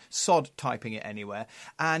down. Sod typing it anywhere.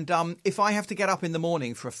 And if I have to get up in the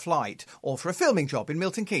morning for a flight or for a filming job in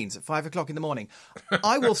Milton Keynes at 5 o'clock in the morning,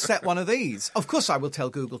 I will set one of these. Of course, I will tell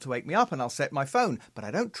Google to wake me up and I'll set my phone, but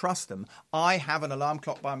I don't trust them. I have an alarm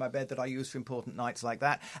clock by my bed that I use for important nights like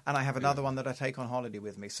that, and I have another one that I take on holiday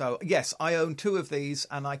with me. So, yes, I own 2 of these,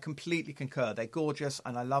 and I completely concur. They're gorgeous,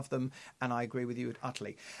 and I love them, and I agree with you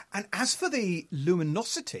utterly. And as for the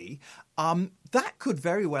luminosity, that could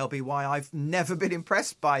very well be why I've never been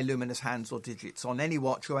impressed by luminous hands or digits on any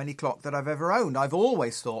watch or any clock that I've ever owned. I've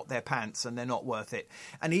always thought they're pants and they're not worth it.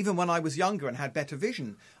 And even when I was younger and had better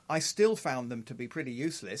vision, I still found them to be pretty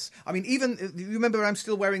useless. I mean, even, you remember I'm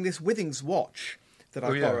still wearing this Withings watch that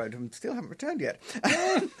I borrowed and still haven't returned yet.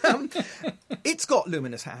 It's got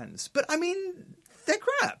luminous hands, but I mean, they're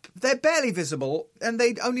crap. They're barely visible, and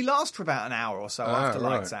they only last for about an hour or so after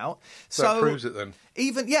lights out. So that proves it then.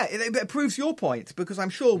 Even it proves your point, because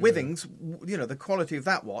I'm sure Withings, the quality of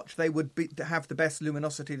that watch, they would have the best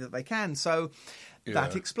luminosity that they can. So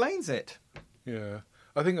that explains it. Yeah,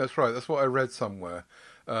 I think that's right. That's what I read somewhere.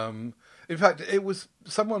 In fact, it was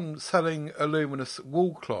someone selling a luminous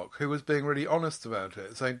wall clock who was being really honest about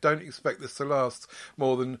it, saying don't expect this to last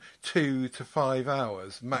more than 2 to 5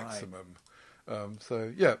 hours maximum.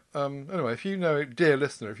 Right. Anyway, if you know, dear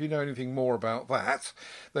listener, if you know anything more about that,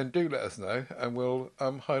 then do let us know, and we'll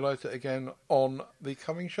highlight it again on the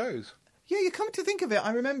coming shows. Yeah, you come to think of it,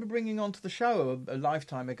 I remember bringing onto the show a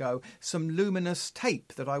lifetime ago some luminous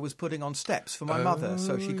tape that I was putting on steps for my mother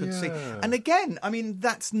so she could see. And again, I mean,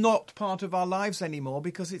 that's not part of our lives anymore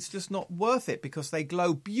because it's just not worth it, because they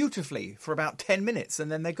glow beautifully for about 10 minutes and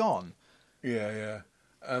then they're gone. Yeah.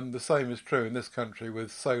 And the same is true in this country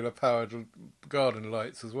with solar-powered garden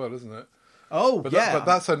lights as well, isn't it? Oh, but yeah. But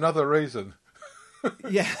that's another reason.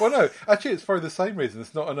 Yeah. Well, no, actually, it's probably the same reason.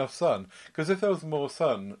 It's not enough sun. Because if there was more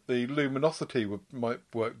sun, the luminosity might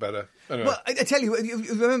work better. Anyway. Well, I tell you, you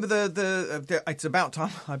remember the it's about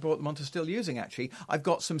time I brought them on to still using, actually. I've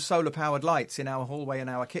got some solar-powered lights in our hallway and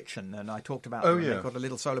our kitchen, and I talked about them. They've got a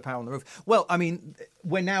little solar power on the roof. Well, I mean,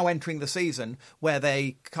 we're now entering the season where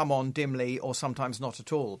they come on dimly or sometimes not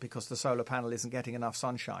at all because the solar panel isn't getting enough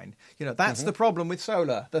sunshine. That's the problem with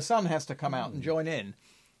solar. The sun has to come out and join in.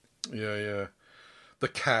 Yeah. The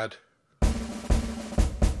CAD.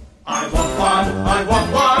 I want one, I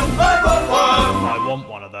want one, I want one. I want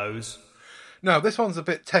one of those. Now, this one's a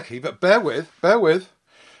bit techie, but bear with.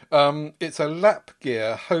 It's a lap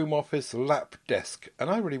gear home office lap desk, and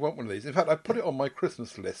I really want one of these. In fact, I put it on my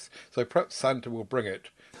Christmas list, so perhaps Santa will bring it.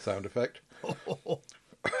 Sound effect.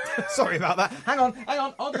 Sorry about that. Hang on,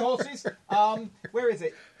 on the horses. Where is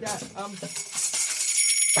it? Yeah.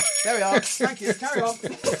 There we are. Thank you. Carry on.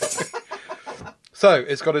 So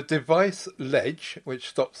it's got a device ledge, which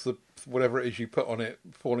stops whatever it is you put on it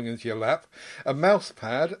falling into your lap, a mouse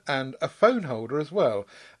pad and a phone holder as well.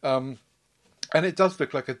 And it does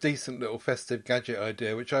look like a decent little festive gadget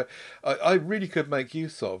idea, which I really could make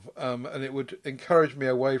use of. And it would encourage me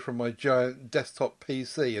away from my giant desktop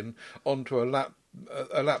PC and onto a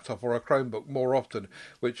laptop or a Chromebook more often,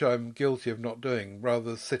 which I'm guilty of not doing,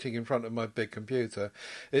 rather sitting in front of my big computer.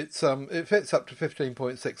 It fits up to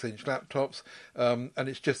 15.6-inch laptops, and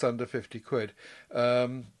it's just under 50 quid.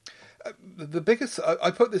 The biggest,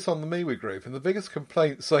 I put this on the MeWe group, and the biggest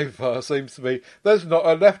complaint so far seems to be, there's not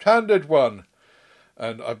a left-handed one.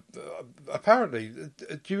 And apparently,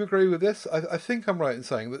 do you agree with this? I think I'm right in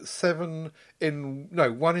saying that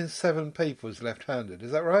 1 in 7 people is left-handed.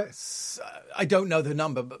 Is that right? I don't know the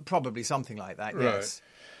number, but probably something like that, right. Yes.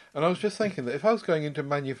 And I was just thinking that if I was going into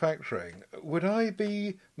manufacturing, would I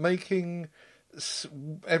be making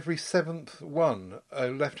every 7th one a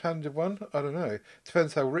left-handed one? I don't know.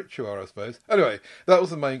 Depends how rich you are, I suppose. Anyway, that was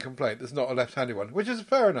the main complaint. There's not a left-handed one, which is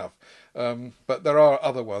fair enough. But there are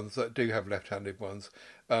other ones that do have left-handed ones,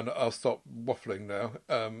 and I'll stop waffling now.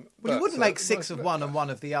 Well, you wouldn't make 6 of one and 1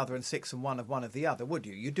 of the other and 6 and 1 of one of the other, would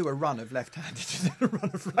you? You'd do a run of left-handed and then a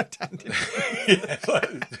run of right-handed. Yes,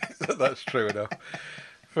 that's true enough.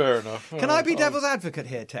 Fair enough. Can I be devil's advocate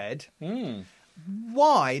here, Ted?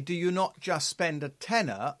 Why do you not just spend a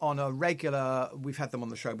tenner on a regular? We've had them on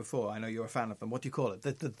the show before. I know you're a fan of them. What do you call it?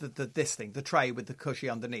 This thing, the tray with the cushy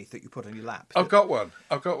underneath that you put on your lap. I've got one.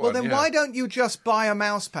 Well, then why don't you just buy a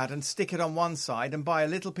mouse pad and stick it on one side, and buy a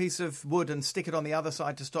little piece of wood and stick it on the other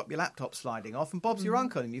side to stop your laptop sliding off? And Bob's your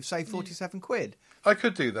uncle, and you've saved 47 quid. I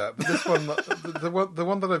could do that, but this one, the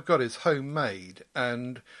one that I've got is homemade,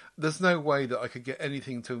 and there's no way that I could get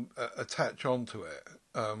anything to attach onto it.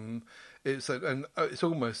 It's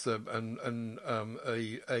almost a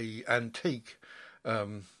antique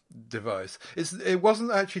device. It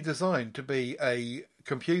wasn't actually designed to be a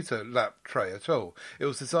computer lap tray at all. It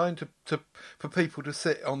was designed for people to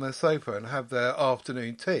sit on their sofa and have their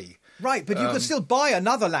afternoon tea. Right, but you could still buy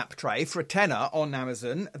another lap tray for £10 on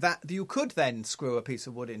Amazon that you could then screw a piece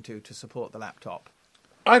of wood into to support the laptop.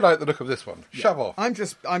 I like the look of this one. Shove off. I'm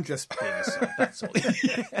just being a sod, that's all.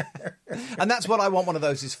 And that's what I want one of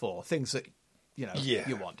those is for. Things that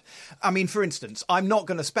you want. I mean, for instance, I'm not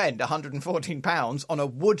going to spend £114 on a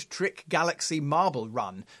Wood Trick Galaxy marble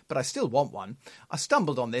run, but I still want one. I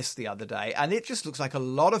stumbled on this the other day, and it just looks like a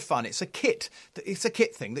lot of fun. It's a kit. It's a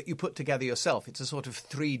kit thing that you put together yourself. It's a sort of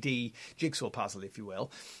 3D jigsaw puzzle, if you will,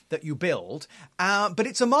 that you build. But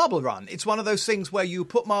it's a marble run. It's one of those things where you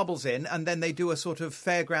put marbles in, and then they do a sort of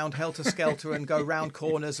fairground helter-skelter and go round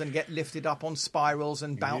corners and get lifted up on spirals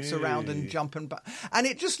and bounce around and jump and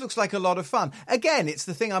it just looks like a lot of fun. Again, it's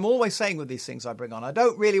the thing I'm always saying with these things I bring on. I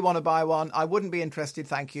don't really want to buy one. I wouldn't be interested,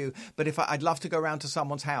 thank you. But I'd love to go round to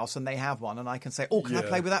someone's house and they have one and I can say, oh, can I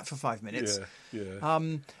play with that for 5 minutes? Yeah.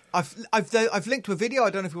 I've linked to a video,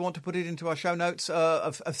 I don't know if we want to put it into our show notes,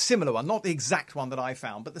 of a similar one. Not the exact one that I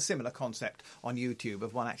found, but the similar concept on YouTube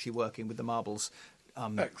of one actually working with the marbles,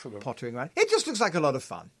 pottering around. It just looks like a lot of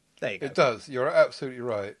fun. There you go. It does. You're absolutely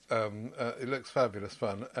right. It looks fabulous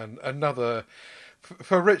fun. And another...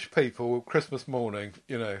 For rich people, Christmas morning,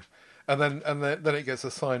 and then it gets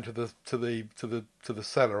assigned to the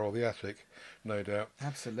cellar or the attic, no doubt.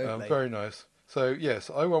 Absolutely, very nice. So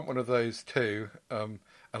yes, I want one of those too, and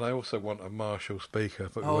I also want a Marshall speaker,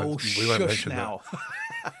 but we won't mention now.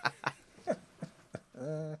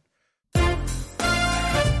 that.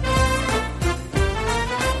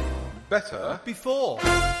 Better before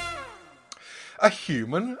a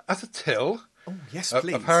human at a till. Oh, yes,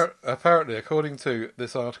 please. Apparently, according to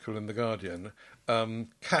this article in The Guardian,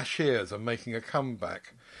 cashiers are making a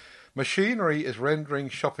comeback. Machinery is rendering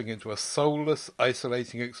shopping into a soulless,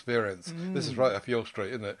 isolating experience. This is right up your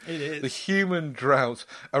street, isn't it? It is. The human drought,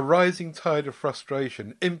 a rising tide of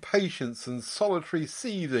frustration, impatience and solitary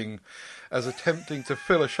seething as attempting to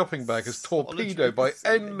fill a shopping bag is torpedoed by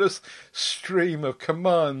endless stream of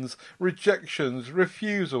commands, rejections,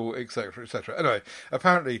 refusal, etc., etc. Anyway,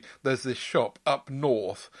 apparently there's this shop up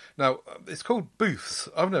north. Now, it's called Booths.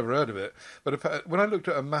 I've never heard of it. But when I looked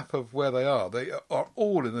at a map of where they are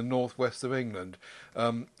all in the northwest of England.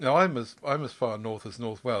 Now, I'm as far north as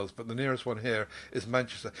North Wales, but the nearest one here is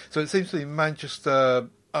Manchester. So it seems to be Manchester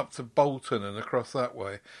up to Bolton and across that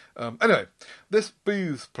way. Anyway, this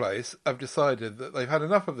Booths place have decided that they've had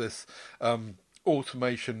enough of this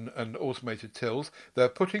automation and automated tills. They're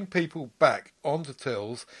putting people back onto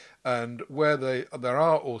tills, and where there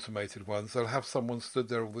are automated ones, they'll have someone stood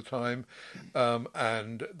there all the time,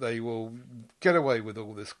 and they will get away with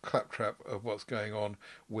all this claptrap of what's going on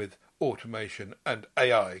with automation and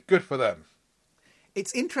AI. Good for them.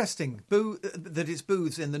 It's interesting that it's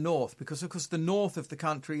booths in the north because, of course, the north of the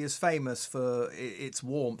country is famous for its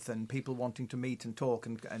warmth and people wanting to meet and talk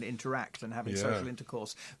and interact and having social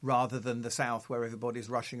intercourse, rather than the south where everybody's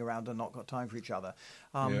rushing around and not got time for each other.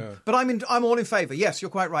 But I'm all in favour. Yes, you're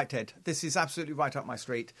quite right, Ted. This is absolutely right up my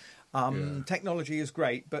street. Technology is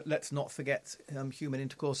great, but let's not forget human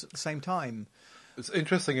intercourse at the same time. It's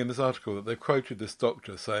interesting in this article that they've quoted this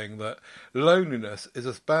doctor saying that loneliness is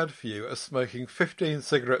as bad for you as smoking 15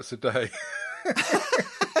 cigarettes a day.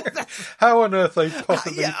 How on earth they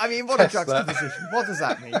possibly what a juxtaposition. What does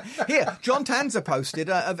that mean? Here, John Tanzer posted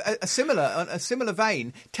a similar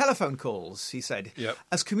vein. Telephone calls, he said. Yep.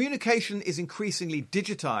 As communication is increasingly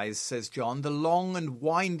digitised, says John, the long and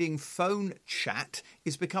winding phone chat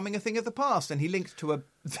is becoming a thing of the past. And he linked to a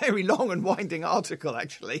very long and winding article,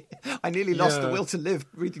 actually. I nearly lost the will to live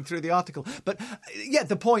reading through the article. But,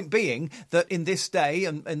 the point being that in this day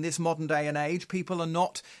and in this modern day and age, people are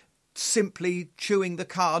not simply chewing the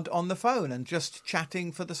cud on the phone and just chatting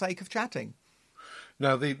for the sake of chatting.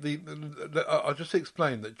 Now, I'll just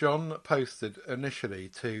explain that John posted initially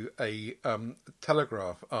to a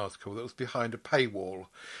Telegraph article that was behind a paywall.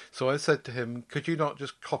 So I said to him, could you not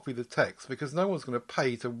just copy the text? Because no one's going to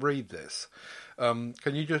pay to read this. Can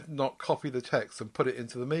you just not copy the text and put it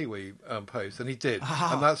into the MeWe post? And he did.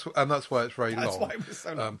 And that's why it's very long. That's why it was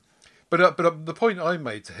so long. But the point I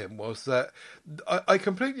made to him was that I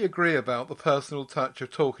completely agree about the personal touch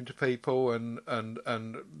of talking to people and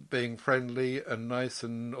being friendly and nice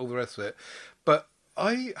and all the rest of it. But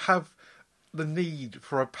I have the need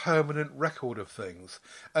for a permanent record of things.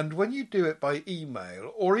 And when you do it by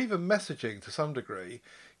email or even messaging to some degree,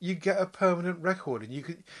 you get a permanent record and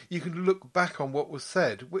you can look back on what was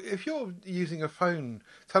said. If you're using a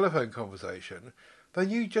telephone conversation, then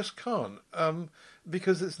you just can't,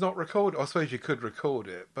 because it's not recorded. I suppose you could record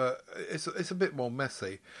it, but it's a bit more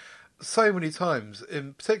messy. So many times,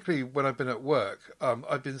 particularly when I've been at work,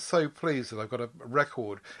 I've been so pleased that I've got a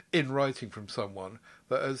record in writing from someone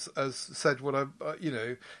that has said what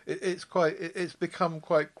it's become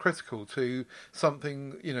quite critical to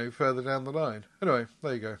something, further down the line. Anyway,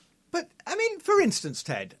 there you go. But, I mean, for instance,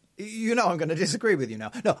 Ted, I'm going to disagree with you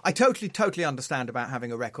now. No, I totally understand about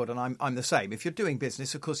having a record, and I'm the same. If you're doing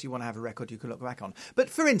business, of course you want to have a record you can look back on. But,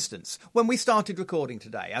 for instance, when we started recording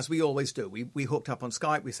today, as we always do, we hooked up on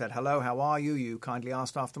Skype, we said, hello, how are you? You kindly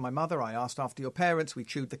asked after my mother, I asked after your parents, we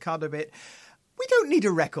chewed the cud a bit. We don't need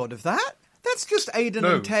a record of that. That's just Aidan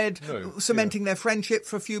and Ted cementing their friendship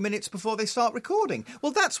for a few minutes before they start recording.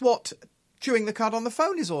 Well, that's what chewing the cud on the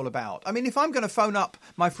phone is all about. I mean, if I'm going to phone up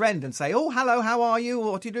my friend and say, oh, hello, how are you?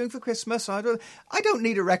 Or what are you doing for Christmas? I don't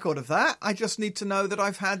need a record of that. I just need to know that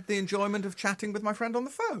I've had the enjoyment of chatting with my friend on the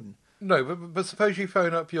phone. No, but suppose you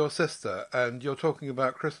phone up your sister and you're talking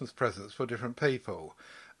about Christmas presents for different people.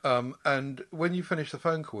 And when you finish the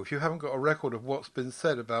phone call, if you haven't got a record of what's been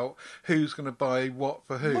said about who's going to buy what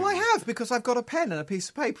for who... Well, I have, because I've got a pen and a piece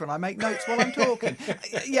of paper and I make notes while I'm talking.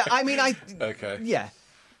 Okay.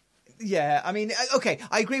 Yeah, I mean, okay,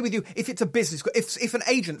 I agree with you. If it's a business, if an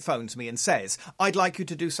agent phones me and says, I'd like you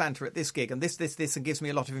to do Santa at this gig and this, and gives me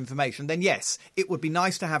a lot of information, then yes, it would be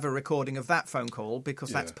nice to have a recording of that phone call because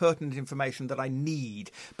that's pertinent information that I need.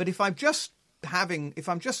 But if I'm just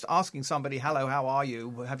asking somebody, hello, how are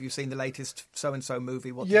you? Have you seen the latest so-and-so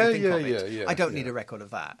movie? What do you think of it? I don't need a record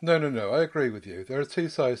of that. No, I agree with you. There are two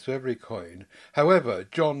sides to every coin. However,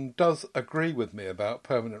 John does agree with me about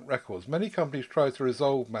permanent records. Many companies try to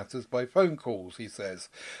resolve matters by phone calls, he says.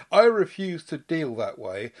 I refuse to deal that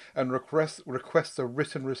way and request a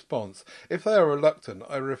written response. If they are reluctant,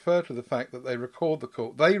 I refer to the fact that they record the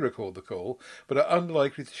call, but are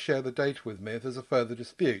unlikely to share the data with me if there's a further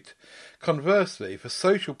dispute. Conversely, for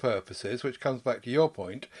social purposes, which comes back to your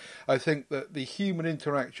point, I think that the human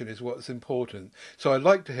interaction is what's important. So I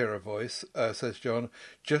like to hear a voice, says John,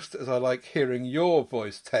 just as I like hearing your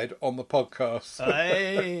voice, Ted, on the podcast.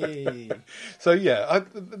 Hey. So yeah,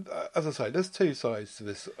 as I say, there's two sides to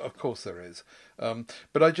this. Of course there is.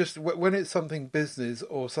 But I just, when it's something business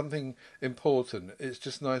or something important, it's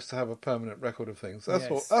just nice to have a permanent record of things. That's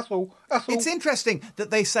all. It's interesting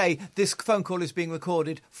that they say this phone call is being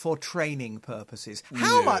recorded for training purposes.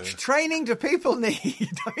 How much training do people need?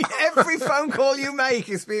 I mean, every phone call you make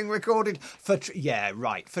is being recorded for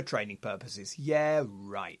for training purposes. Yeah,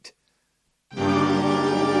 right.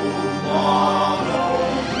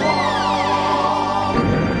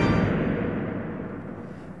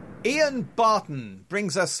 Ian Barton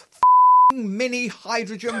brings us mini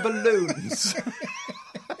hydrogen balloons.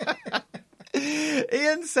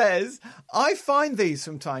 Ian says, I find these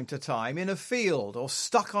from time to time in a field or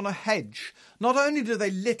stuck on a hedge. Not only do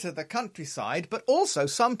they litter the countryside, but also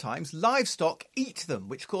sometimes livestock eat them,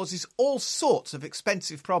 which causes all sorts of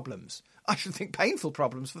expensive problems. I should think painful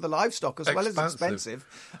problems for the livestock as well as expensive.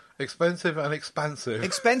 Expensive and expansive.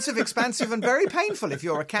 Expensive, expansive and very painful if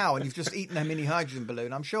you're a cow and you've just eaten a mini hydrogen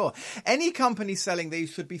balloon, I'm sure. Any company selling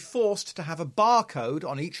these should be forced to have a barcode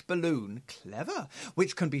on each balloon, clever,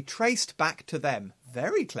 which can be traced back to them.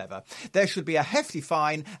 Very clever. There should be a hefty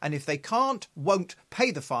fine, and if they won't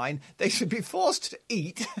pay the fine, they should be forced to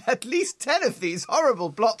eat at least 10 of these horrible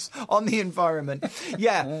blots on the environment.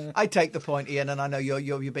 Yeah, I take the point, Ian, and I know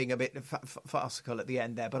you're being a bit farcical at the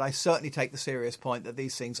end there, but I certainly take the serious point that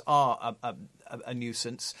these things are a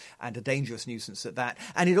nuisance, and a dangerous nuisance at that.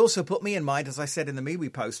 And it also put me in mind, as I said in the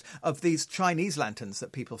MeWe post, of these Chinese lanterns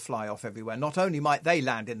that people fly off everywhere. Not only might they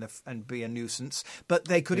land and be a nuisance, but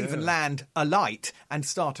they could even land alight and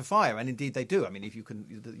start a fire, and indeed they do. I mean, if you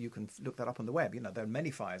can look that up on the web, there are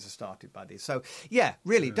many fires are started by these. So yeah,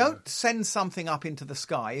 really, don't send something up into the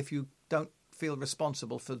sky if you don't feel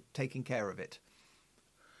responsible for taking care of it.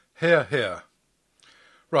 Here.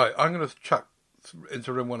 Right, I'm going to chuck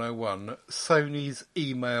into Room 101 Sony's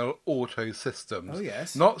email auto systems. Oh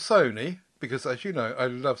yes, not Sony, because as you know, I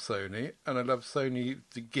love Sony and I love Sony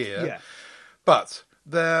gear. Yeah, but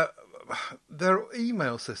their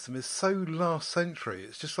email system is so last century.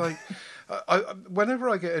 It's just like whenever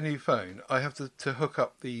I get a new phone, I have to hook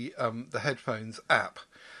up the headphones app.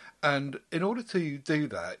 And in order to do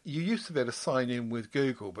that, you used to be able to sign in with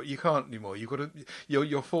Google, but you can't anymore.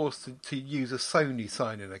 You're forced to use a Sony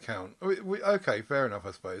sign-in account. Okay, fair enough,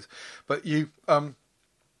 I suppose. But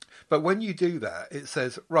but when you do that, it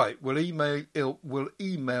says, right, we'll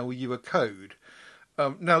email you a code.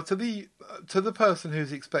 Now, to the person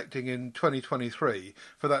who's expecting in 2023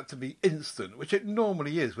 for that to be instant, which it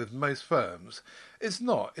normally is with most firms, It's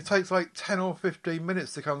not. It takes like 10 or 15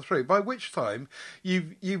 minutes to come through, by which time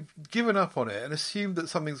you've given up on it and assumed that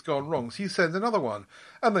something's gone wrong. So you send another one,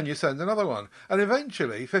 and then you send another one. And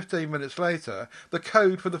eventually, 15 minutes later, the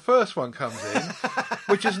code for the first one comes in,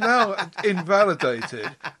 which is now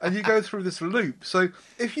invalidated, and you go through this loop. So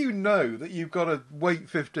if you know that you've got to wait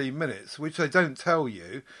 15 minutes, which they don't tell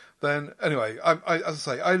you, then anyway, as I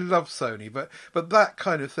say, I love Sony, but that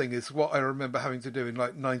kind of thing is what I remember having to do in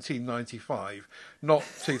like 1995, not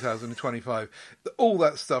 2025. All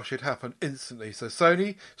that stuff should happen instantly. So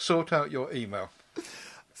Sony, sort out your email.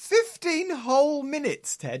 15 whole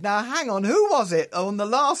minutes, Ted. Now, hang on. Who was it on the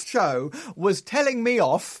last show was telling me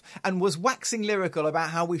off and was waxing lyrical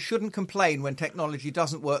about how we shouldn't complain when technology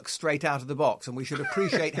doesn't work straight out of the box, and we should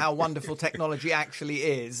appreciate how wonderful technology actually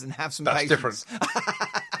is and have some patience. That's different.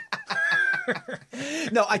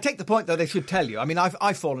 No, I take the point, though, they should tell you. I mean,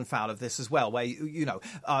 I've fallen foul of this as well, where,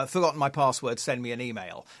 forgotten my password, send me an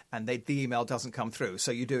email, and the email doesn't come through,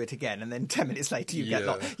 so you do it again, and then 10 minutes later you get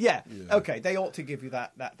locked. Yeah, OK, they ought to give you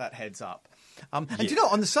that heads up. And you know,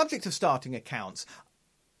 on the subject of starting accounts,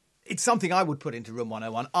 it's something I would put into Room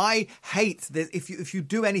 101. I hate this. If you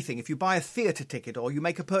do anything, if you buy a theatre ticket or you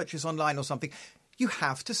make a purchase online or something, you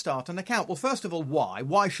have to start an account. Well, first of all, why?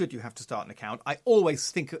 Why should you have to start an account? I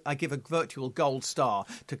always think I give a virtual gold star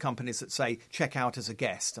to companies that say, check out as a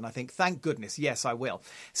guest. And I think, thank goodness, yes, I will.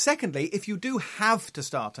 Secondly, if you do have to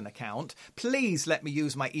start an account, please let me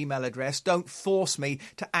use my email address. Don't force me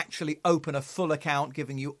to actually open a full account,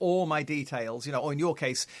 giving you all my details, or in your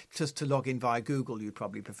case, just to log in via Google, you'd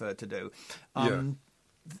probably prefer to do.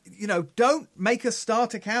 Don't make us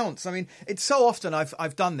start accounts. I mean, it's so often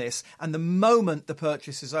I've done this, and the moment the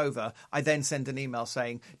purchase is over, I then send an email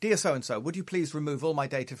saying, dear so-and-so, would you please remove all my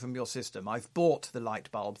data from your system? I've bought the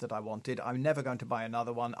light bulb that I wanted. I'm never going to buy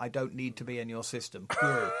another one. I don't need to be in your system.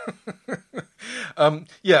 I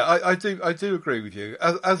do agree with you.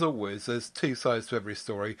 As always, there's two sides to every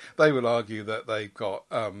story. They will argue that they've got,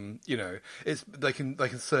 they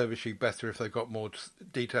can service you better if they've got more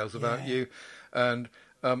details about you, and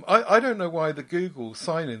I don't know why the Google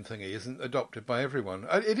sign-in thingy isn't adopted by everyone.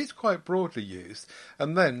 It is quite broadly used,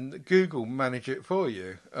 and then Google manage it for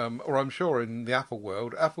you, or I'm sure in the Apple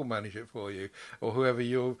world, Apple manage it for you, or whoever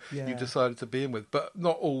you decided to be in with. But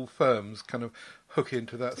not all firms kind of hook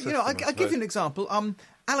into that system. I'll give you an example.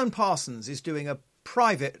 Alan Parsons is doing a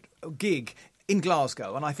private gig in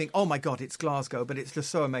Glasgow, and I think, oh my God, it's Glasgow, but it's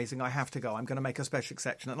just so amazing, I have to go. I'm going to make a special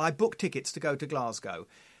exception. And I book tickets to go to Glasgow.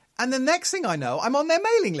 And the next thing I know, I'm on their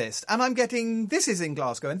mailing list, and I'm getting, this is in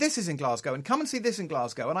Glasgow, and this is in Glasgow, and come and see this in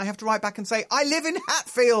Glasgow. And I have to write back and say, I live in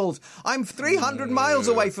Hatfield. I'm 300 miles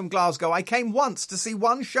away from Glasgow. I came once to see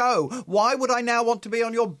one show. Why would I now want to be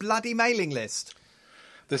on your bloody mailing list?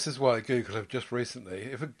 This is why Google have just recently,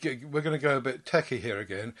 if we're going to go a bit techie here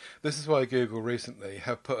again, this is why Google recently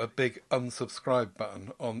have put a big unsubscribe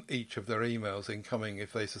button on each of their emails incoming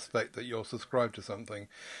if they suspect that you're subscribed to something.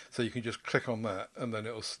 So you can just click on that and then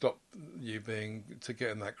it'll stop you getting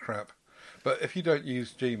that crap. But if you don't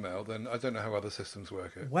use Gmail, then I don't know how other systems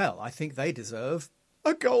work it. Well, I think they deserve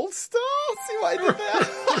a gold star. See what I did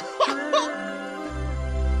there?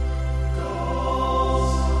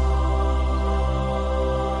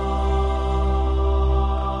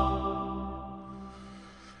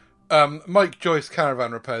 Mike Joyce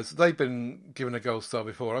Caravan Repairs, they've been given a gold star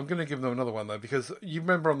before. I'm going to give them another one, though, because you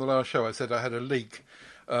remember on the last show I said I had a leak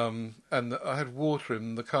and I had water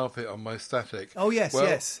in the carpet on my static. Oh, yes,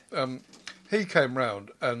 yes. He came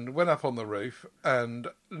round and went up on the roof and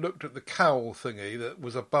looked at the cowl thingy that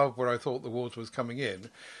was above where I thought the water was coming in,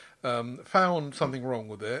 found something wrong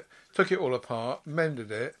with it, took it all apart, mended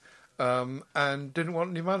it, and didn't want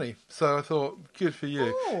any money. So I thought, good for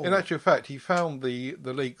you. Oh. In actual fact, he found the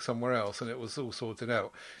leak somewhere else and it was all sorted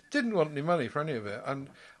out. Didn't want any money for any of it. And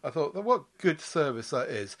I thought, what good service that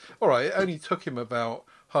is. All right, it only took him about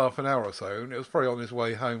half an hour or so, and it was probably on his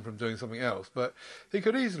way home from doing something else. But he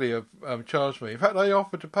could easily have charged me. In fact, I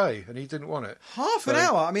offered to pay, and he didn't want it. Half an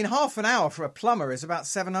hour? I mean, half an hour for a plumber is about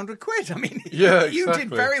 700 quid. I mean, yeah, you did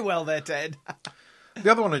very well there, Ted. The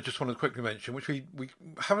other one I just wanted to quickly mention, which we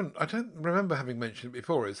haven't, I don't remember having mentioned it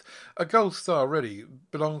before, is a gold star really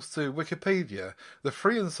belongs to Wikipedia, the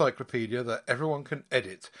free encyclopedia that everyone can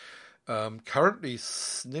edit. Currently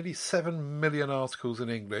nearly 7 million articles in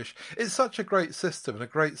English. It's such a great system and a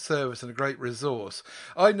great service and a great resource.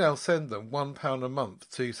 I now send them £1 a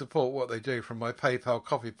month to support what they do from my PayPal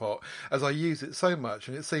coffee pot, as I use it so much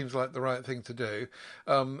and it seems like the right thing to do.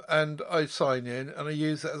 And I sign in and I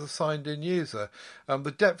use it as a signed in user.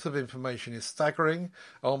 The depth of information is staggering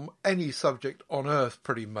on any subject on earth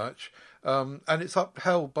pretty much. And it's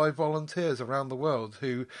upheld by volunteers around the world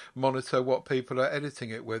who monitor what people are editing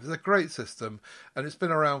it with. It's a great system, and it's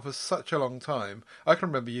been around for such a long time. I can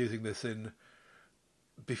remember using this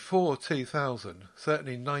before 2000,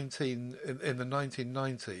 certainly in the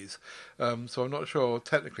 1990s. So I'm not sure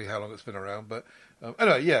technically how long it's been around, but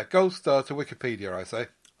anyway, yeah, gold star to Wikipedia, I say.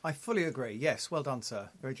 I fully agree. Yes, well done, sir.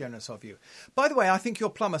 Very generous of you. By the way, I think your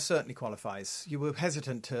plumber certainly qualifies. You were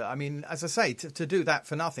hesitant to, I mean, as I say, to do that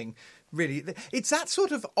for nothing, really. It's that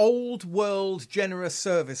sort of old world generous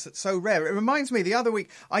service that's so rare. It reminds me, the other week,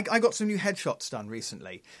 I got some new headshots done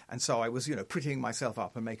recently. And so I was, prettying myself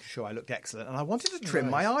up and making sure I looked excellent. And I wanted to trim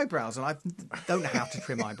my eyebrows. And I don't know how to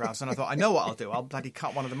trim eyebrows. And I thought, I know what I'll do. I'll bloody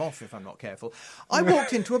cut one of them off if I'm not careful. I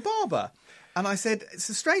walked into a barber. And I said, it's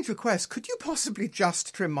a strange request. Could you possibly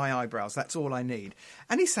just trim my eyebrows? That's all I need.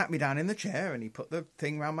 And he sat me down in the chair and he put the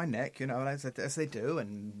thing round my neck, as they do.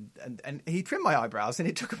 And he trimmed my eyebrows and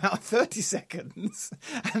it took about 30 seconds.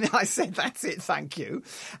 And I said, that's it, thank you.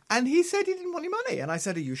 And he said he didn't want any money. And I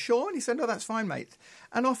said, are you sure? And he said, no, that's fine, mate.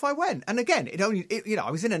 And off I went. And again,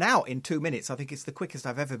 I was in and out in 2 minutes. I think it's the quickest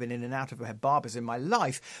I've ever been in and out of a barbers in my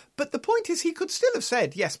life. But the point is, he could still have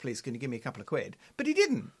said, yes, please, can you give me a couple of quid? But he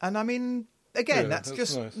didn't. And I mean, again, that's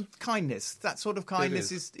just nice. Kindness. That sort of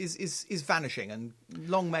kindness is vanishing, and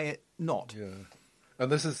long may it not. Yeah.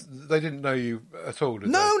 And they didn't know you at all, did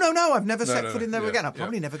they? No. I've never set foot in there again. I'll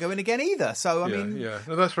probably never go in again either. So, I mean... Yeah,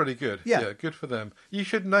 no, that's really good. Yeah, good for them. You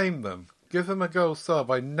should name them. Give them a gold star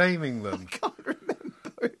by naming them. I can't remember.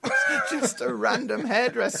 It was just a random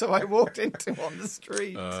hairdresser I walked into on the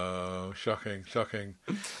street. Oh, shocking.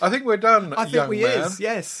 I think we're done, I think young we man. is,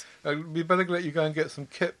 yes. We better let you go and get some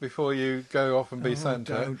kit before you go off and be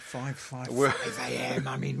Santa. Don't. 5 a.m.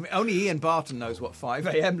 I mean, only Ian Barton knows what 5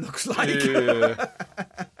 a.m. looks like. Yeah.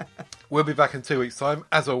 We'll be back in 2 weeks' time,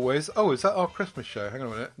 as always. Oh, is that our Christmas show? Hang on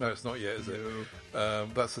a minute. No, it's not yet, is it?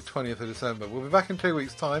 That's the 20th of December. We'll be back in 2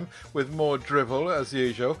 weeks' time with more drivel, as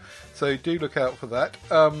usual. So do look out for that.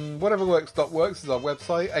 Whateverworks.works is our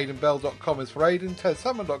website. AidanBell.com is for Aidan.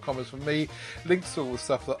 TedSalmon.com is for me. Links to all the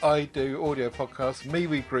stuff that I do, audio podcasts.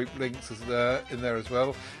 MeWe group links is there in there as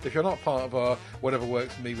well. If you're not part of our Whatever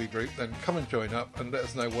Works MeWe group, then come and join up and let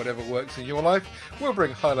us know whatever works in your life. We'll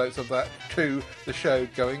bring highlights of that to the show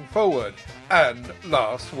going forward. And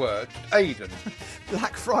last word, Aidan.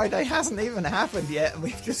 Black Friday hasn't even happened yet, and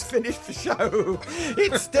we've just finished the show.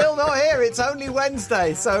 It's still not here. It's only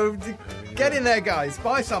Wednesday. So get in there, guys.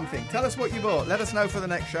 Buy something. Tell us what you bought. Let us know for the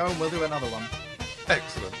next show, and we'll do another one.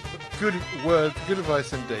 Excellent. Good word, good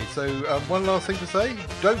advice indeed. So one last thing to say.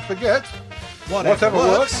 Don't forget, whatever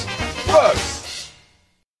works.